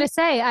makeup. I was going to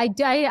say,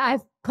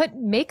 I've put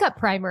makeup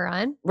primer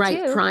on. Right.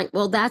 Too.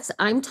 Well,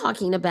 I'm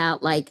talking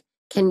about like,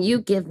 can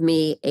you give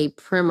me a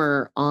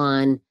primer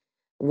on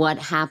what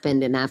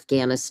happened in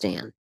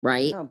Afghanistan?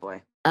 Right. Oh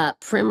boy.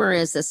 Primer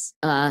is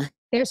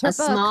There's her book.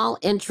 Small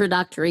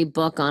introductory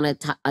book on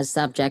a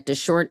subject, a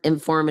short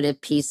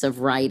informative piece of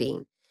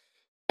writing.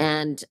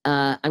 And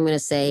I'm going to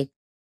say,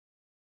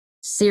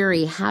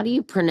 Siri, how do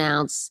you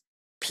pronounce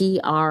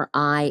primer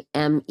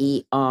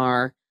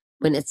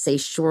when it's a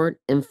short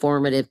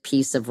informative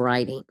piece of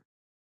writing?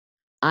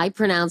 I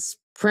pronounce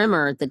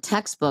primer, the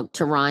textbook,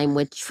 to rhyme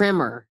with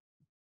trimmer.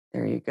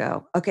 There you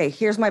go. Okay,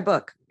 here's my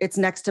book. It's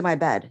next to my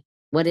bed.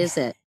 What is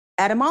it?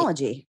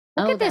 Etymology.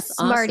 Look at this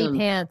smarty awesome.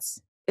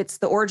 pants. It's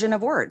the origin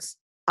of words.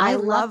 I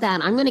love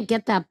that. I'm going to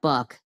get that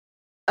book.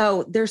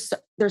 Oh, there's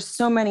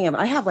so many of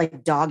them. I have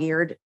like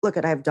dog-eared.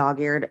 I have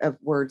dog-eared of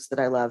words that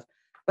I love.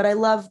 But I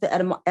love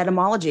the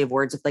etymology of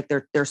words, of like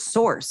their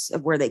source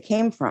of where they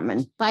came from.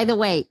 And by the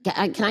way,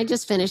 can I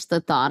just finish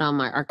the thought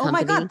on our company? Oh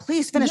my God,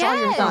 please finish all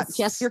your thoughts.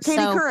 You're Katie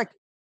Couric.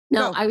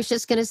 No, I was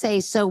just going to say,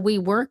 so we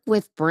work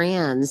with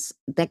brands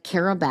that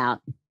care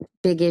about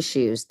big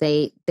issues.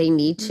 They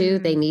need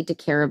to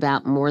care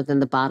about more than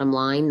the bottom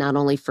line, not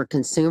only for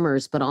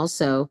consumers, but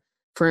also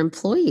for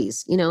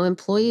employees.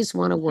 Employees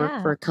want to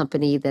work for a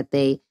company that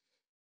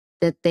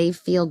they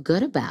feel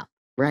good about,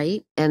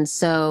 right? And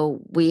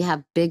so we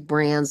have big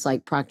brands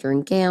like Procter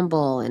and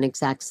Gamble and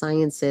Exact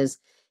Sciences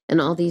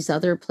and all these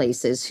other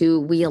places who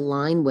we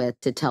align with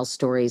to tell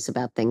stories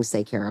about things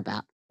they care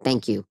about.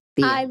 Thank you.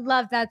 I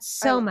love that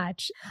so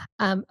much.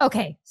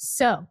 Okay,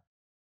 so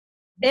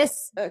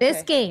this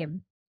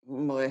game,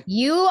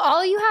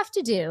 all you have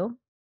to do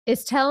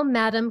is tell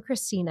Madam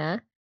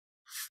Christina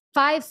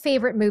 5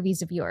 favorite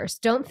movies of yours.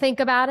 Don't think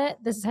about it.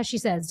 This is how she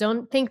says.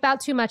 Don't think about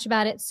too much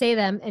about it. Say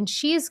them. And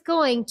she's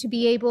going to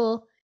be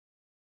able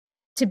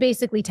to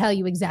basically tell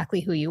you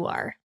exactly who you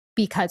are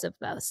because of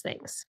those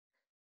things.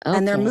 Okay.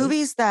 And they're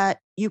movies that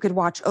you could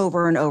watch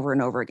over and over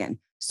and over again.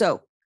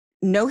 So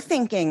no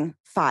thinking,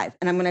 5.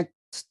 And I'm going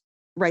to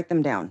write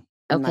them down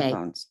on my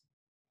phones.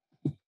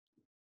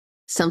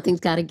 Something's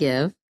Got to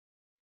Give.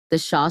 The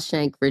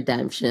Shawshank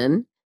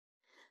Redemption.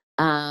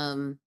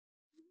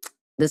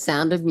 The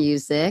Sound of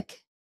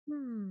Music,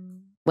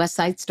 West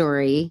Side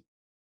Story,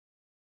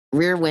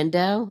 Rear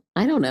Window.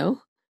 I don't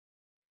know.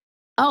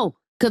 Oh,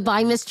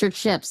 Goodbye, Mr.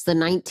 Chips, the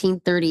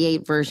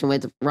 1938 version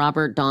with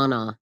Robert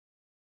Donna.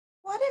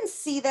 Oh, I didn't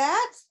see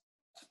that.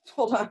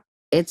 Hold on.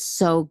 It's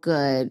so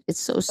good. It's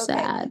so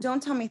sad.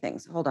 Don't tell me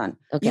things. Hold on.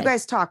 Okay. You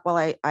guys talk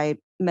while I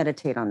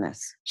meditate on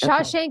this.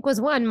 Shawshank was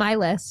on my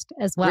list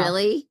as well.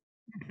 Really?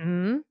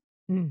 Mm-hmm.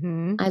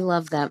 Mm-hmm. I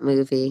love that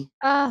movie.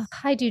 Oh,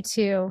 I do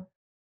too.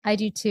 I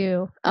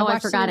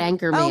forgot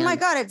Anchorman. Oh my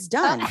God, it's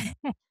done.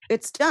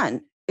 It's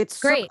done. It's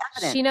great.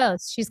 So she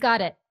knows. She's got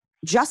it.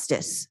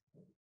 Justice.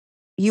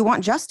 You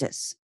want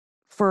justice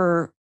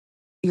for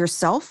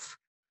yourself,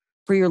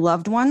 for your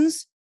loved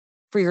ones,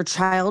 for your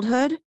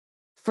childhood,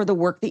 for the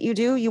work that you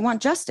do. You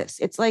want justice.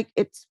 It's like,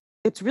 it's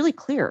really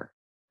clear.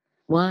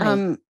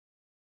 Why?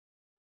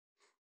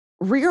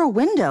 Rear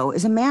Window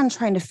is a man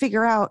trying to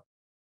figure out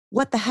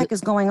what the heck is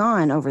going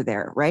on over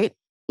there, right?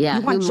 Yeah,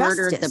 you want who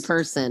murdered the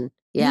person.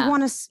 Yeah. You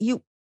want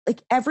to,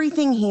 like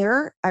everything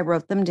here, I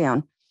wrote them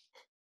down.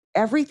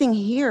 Everything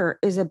here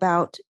is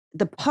about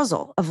the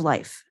puzzle of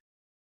life.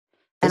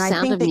 And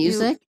I think that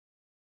music?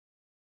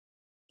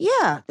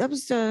 Yeah, that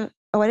was, I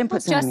didn't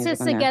put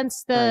justice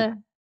against the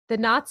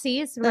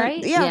Nazis,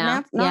 right?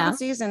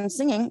 Nazis and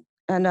singing.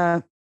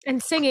 And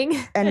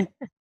singing. And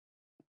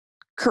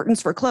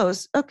curtains for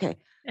clothes. Okay.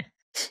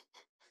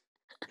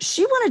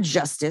 She wanted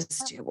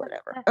justice too,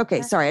 whatever.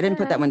 Okay, sorry, I didn't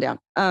put that one down.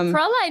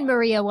 Fraulein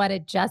Maria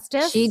wanted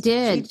justice. She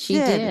did.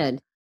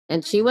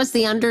 And she was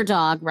the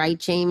underdog, right,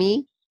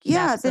 Jamie?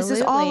 Yeah, Absolutely. This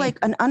is all like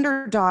an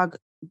underdog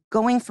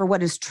going for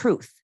what is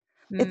truth.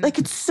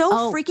 It's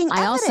so freaking evident.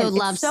 I also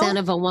love Scent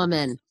of a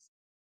Woman.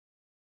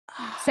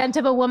 Scent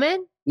of a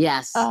Woman?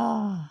 Yes.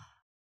 Oh.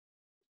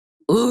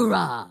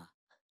 Hoorah.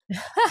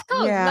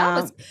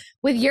 That was,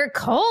 with your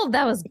cold,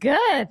 that was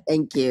good.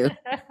 Thank you.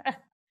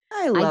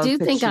 I do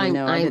think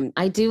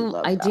I do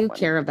one.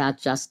 care about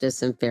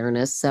justice and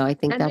fairness. So I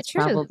think that's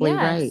probably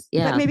right.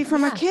 Yeah. But maybe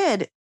from a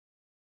kid,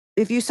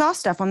 if you saw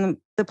stuff on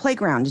the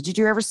playground, did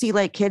you ever see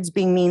like kids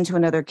being mean to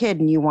another kid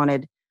and you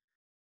wanted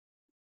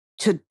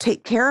to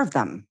take care of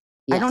them?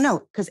 Yes. I don't know.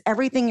 Because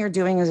everything you're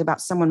doing is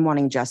about someone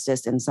wanting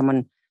justice and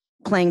someone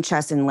playing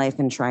chess in life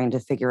and trying to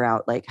figure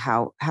out like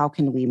how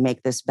can we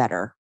make this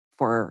better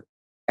for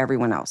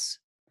everyone else?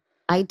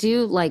 I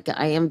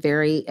am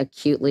very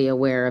acutely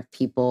aware of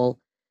people.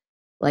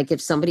 Like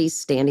if somebody's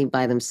standing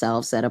by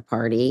themselves at a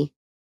party,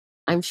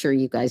 I'm sure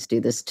you guys do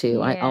this too.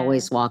 Yeah. I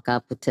always walk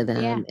up to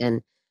them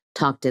and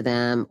talk to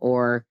them.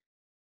 Or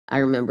I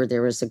remember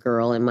there was a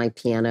girl in my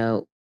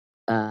piano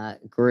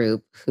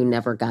group who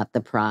never got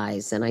the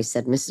prize. And I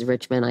said, Mrs.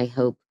 Richmond, I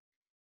hope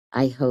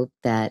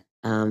that,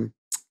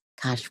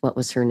 what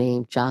was her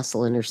name?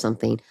 Jocelyn or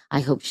something. I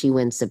hope she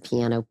wins the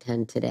piano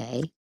pin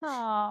today.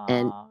 Aww.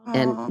 And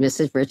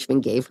Mrs.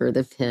 Richmond gave her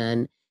the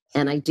pin.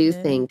 And I do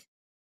think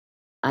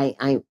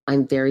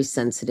I'm very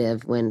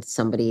sensitive when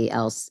somebody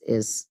else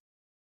is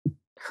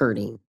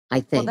hurting, I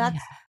think. Well,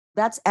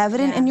 that's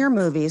evident in your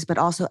movies, but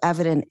also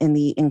evident in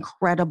the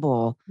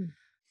incredible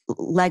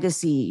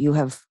legacy you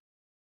have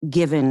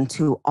given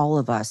to all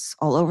of us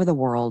all over the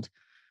world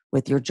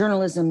with your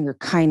journalism, your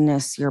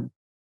kindness, your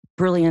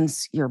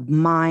brilliance, your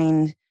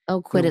mind.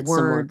 Oh, quit it some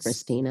more,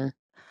 Christina.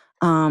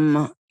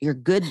 You're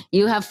good.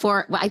 You have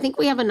I think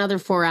we have another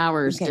 4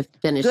 hours to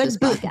finish this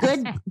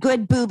podcast.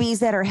 Good boobies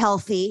that are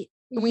healthy.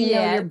 We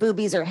know your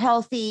boobies are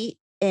healthy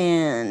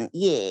and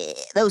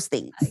those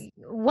things.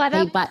 What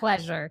a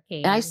pleasure,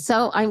 Katie.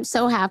 I'm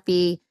so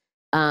happy.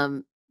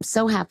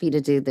 So happy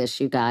to do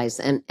this, you guys.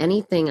 And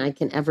anything I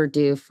can ever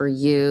do for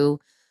you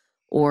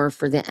or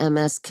for the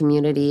MS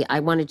community,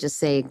 I want to just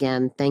say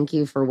again, thank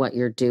you for what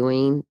you're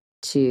doing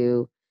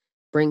to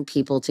bring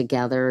people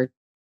together.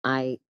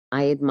 I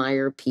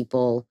admire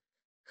people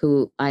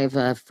I have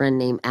a friend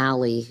named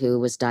Allie who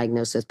was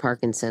diagnosed with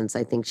Parkinson's.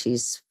 I think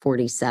she's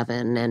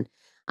 47. And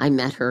I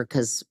met her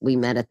because we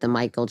met at the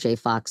Michael J.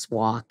 Fox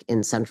Walk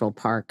in Central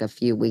Park a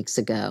few weeks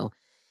ago.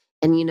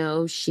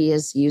 And, she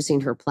is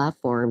using her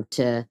platform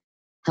to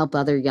help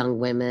other young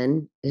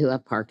women who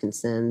have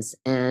Parkinson's.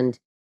 And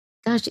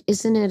Gosh,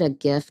 isn't it a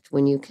gift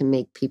when you can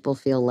make people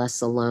feel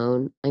less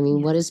alone? I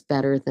mean, what is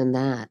better than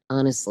that,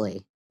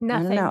 honestly?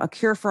 Nothing. I don't know. A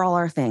cure for all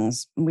our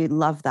things. We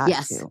love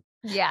that too.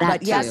 Yeah.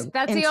 But yes,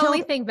 that's the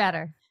only thing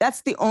better.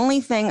 That's the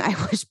only thing I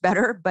wish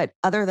better. But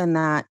other than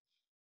that,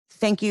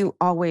 thank you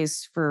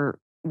always for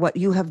what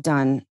you have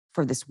done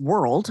for this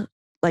world.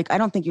 Like, I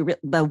don't think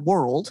the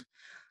world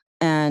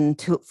and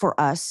for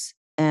us.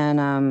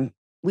 And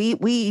we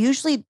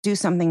usually do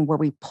something where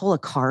we pull a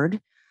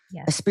card,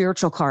 a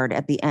spiritual card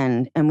at the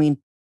end. And we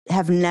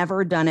have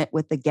never done it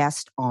with the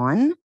guest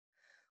on.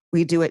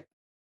 We do it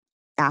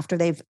after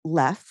they've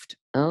left.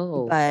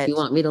 Oh, but you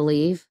want me to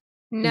leave?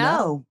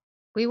 No.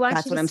 We want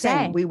That's you what to I'm stay.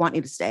 saying. We want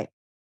you to stay.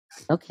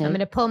 Okay. I'm going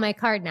to pull my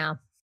card now.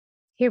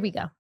 Here we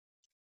go.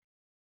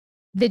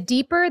 The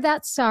deeper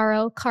that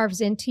sorrow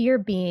carves into your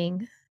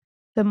being,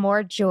 the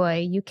more joy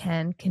you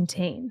can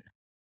contain.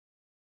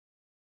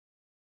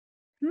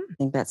 I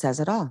think that says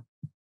it all.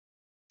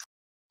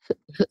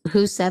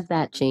 Who said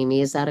that,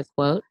 Jamie? Is that a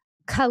quote?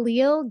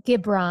 Khalil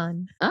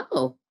Gibran.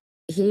 Oh,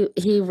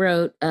 he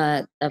wrote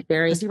a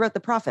very... Because he wrote The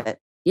Prophet.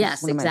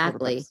 Yes,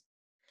 exactly.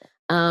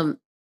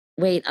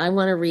 Wait, I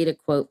want to read a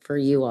quote for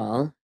you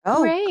all.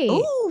 Oh, great.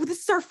 Oh, this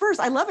is our first.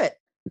 I love it.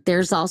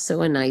 There's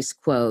also a nice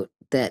quote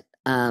that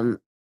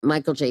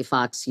Michael J.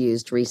 Fox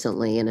used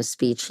recently in a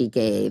speech he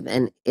gave,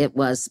 and it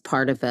was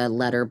part of a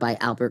letter by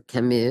Albert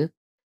Camus,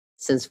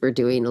 since we're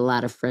doing a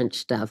lot of French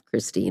stuff,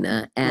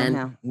 Christina.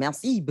 And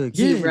Merci beaucoup.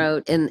 He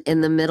wrote,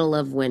 in the middle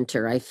of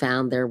winter, I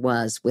found there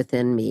was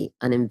within me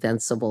an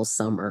invincible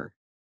summer.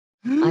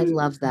 I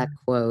love that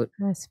quote.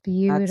 That's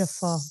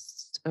beautiful.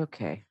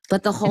 Okay.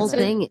 But the whole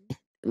thing...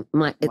 You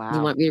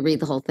want me to read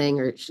the whole thing,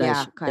 or should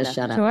I just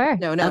shut up? Sure.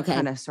 No, okay.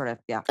 Kind of, sort of,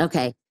 yeah.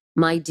 Okay.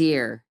 My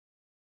dear,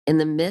 in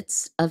the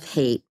midst of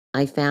hate,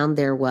 I found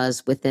there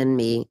was within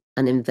me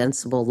an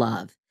invincible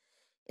love.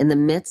 In the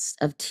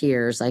midst of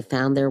tears, I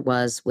found there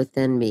was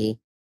within me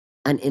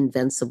an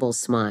invincible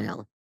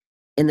smile.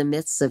 In the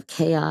midst of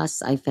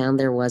chaos, I found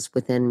there was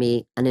within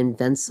me an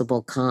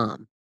invincible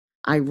calm.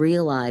 I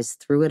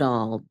realized through it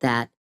all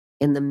that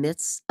in the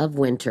midst of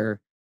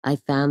winter, I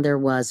found there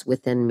was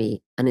within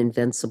me an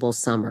invincible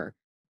summer,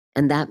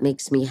 and that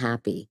makes me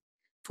happy.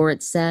 For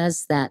it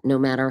says that no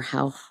matter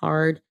how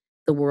hard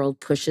the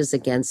world pushes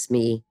against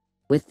me,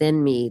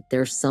 within me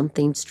there's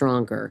something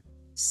stronger,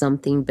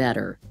 something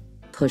better,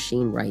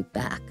 pushing right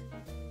back.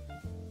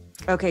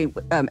 Okay,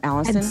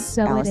 Allison. And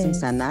so Allison,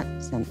 send that.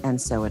 And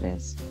so it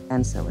is.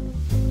 And so it is.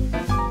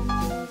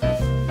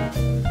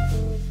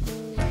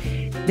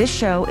 This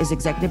show is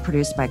executive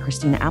produced by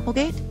Christina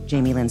Applegate,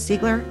 Jamie-Lynn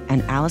Siegler,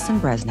 and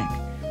Allison Bresnick.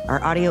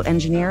 Our audio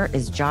engineer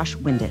is Josh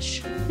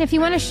Windish. If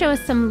you want to show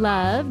us some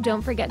love,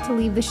 don't forget to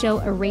leave the show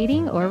a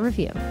rating or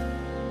review.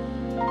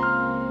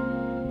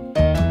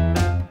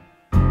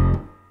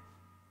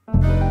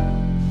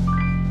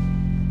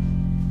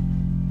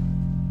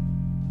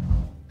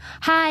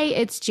 Hi,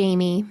 it's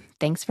Jamie.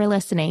 Thanks for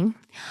listening.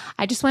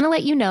 I just want to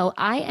let you know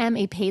I am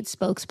a paid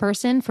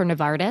spokesperson for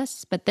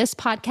Novartis, but this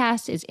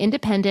podcast is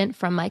independent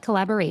from my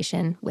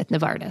collaboration with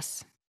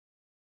Novartis.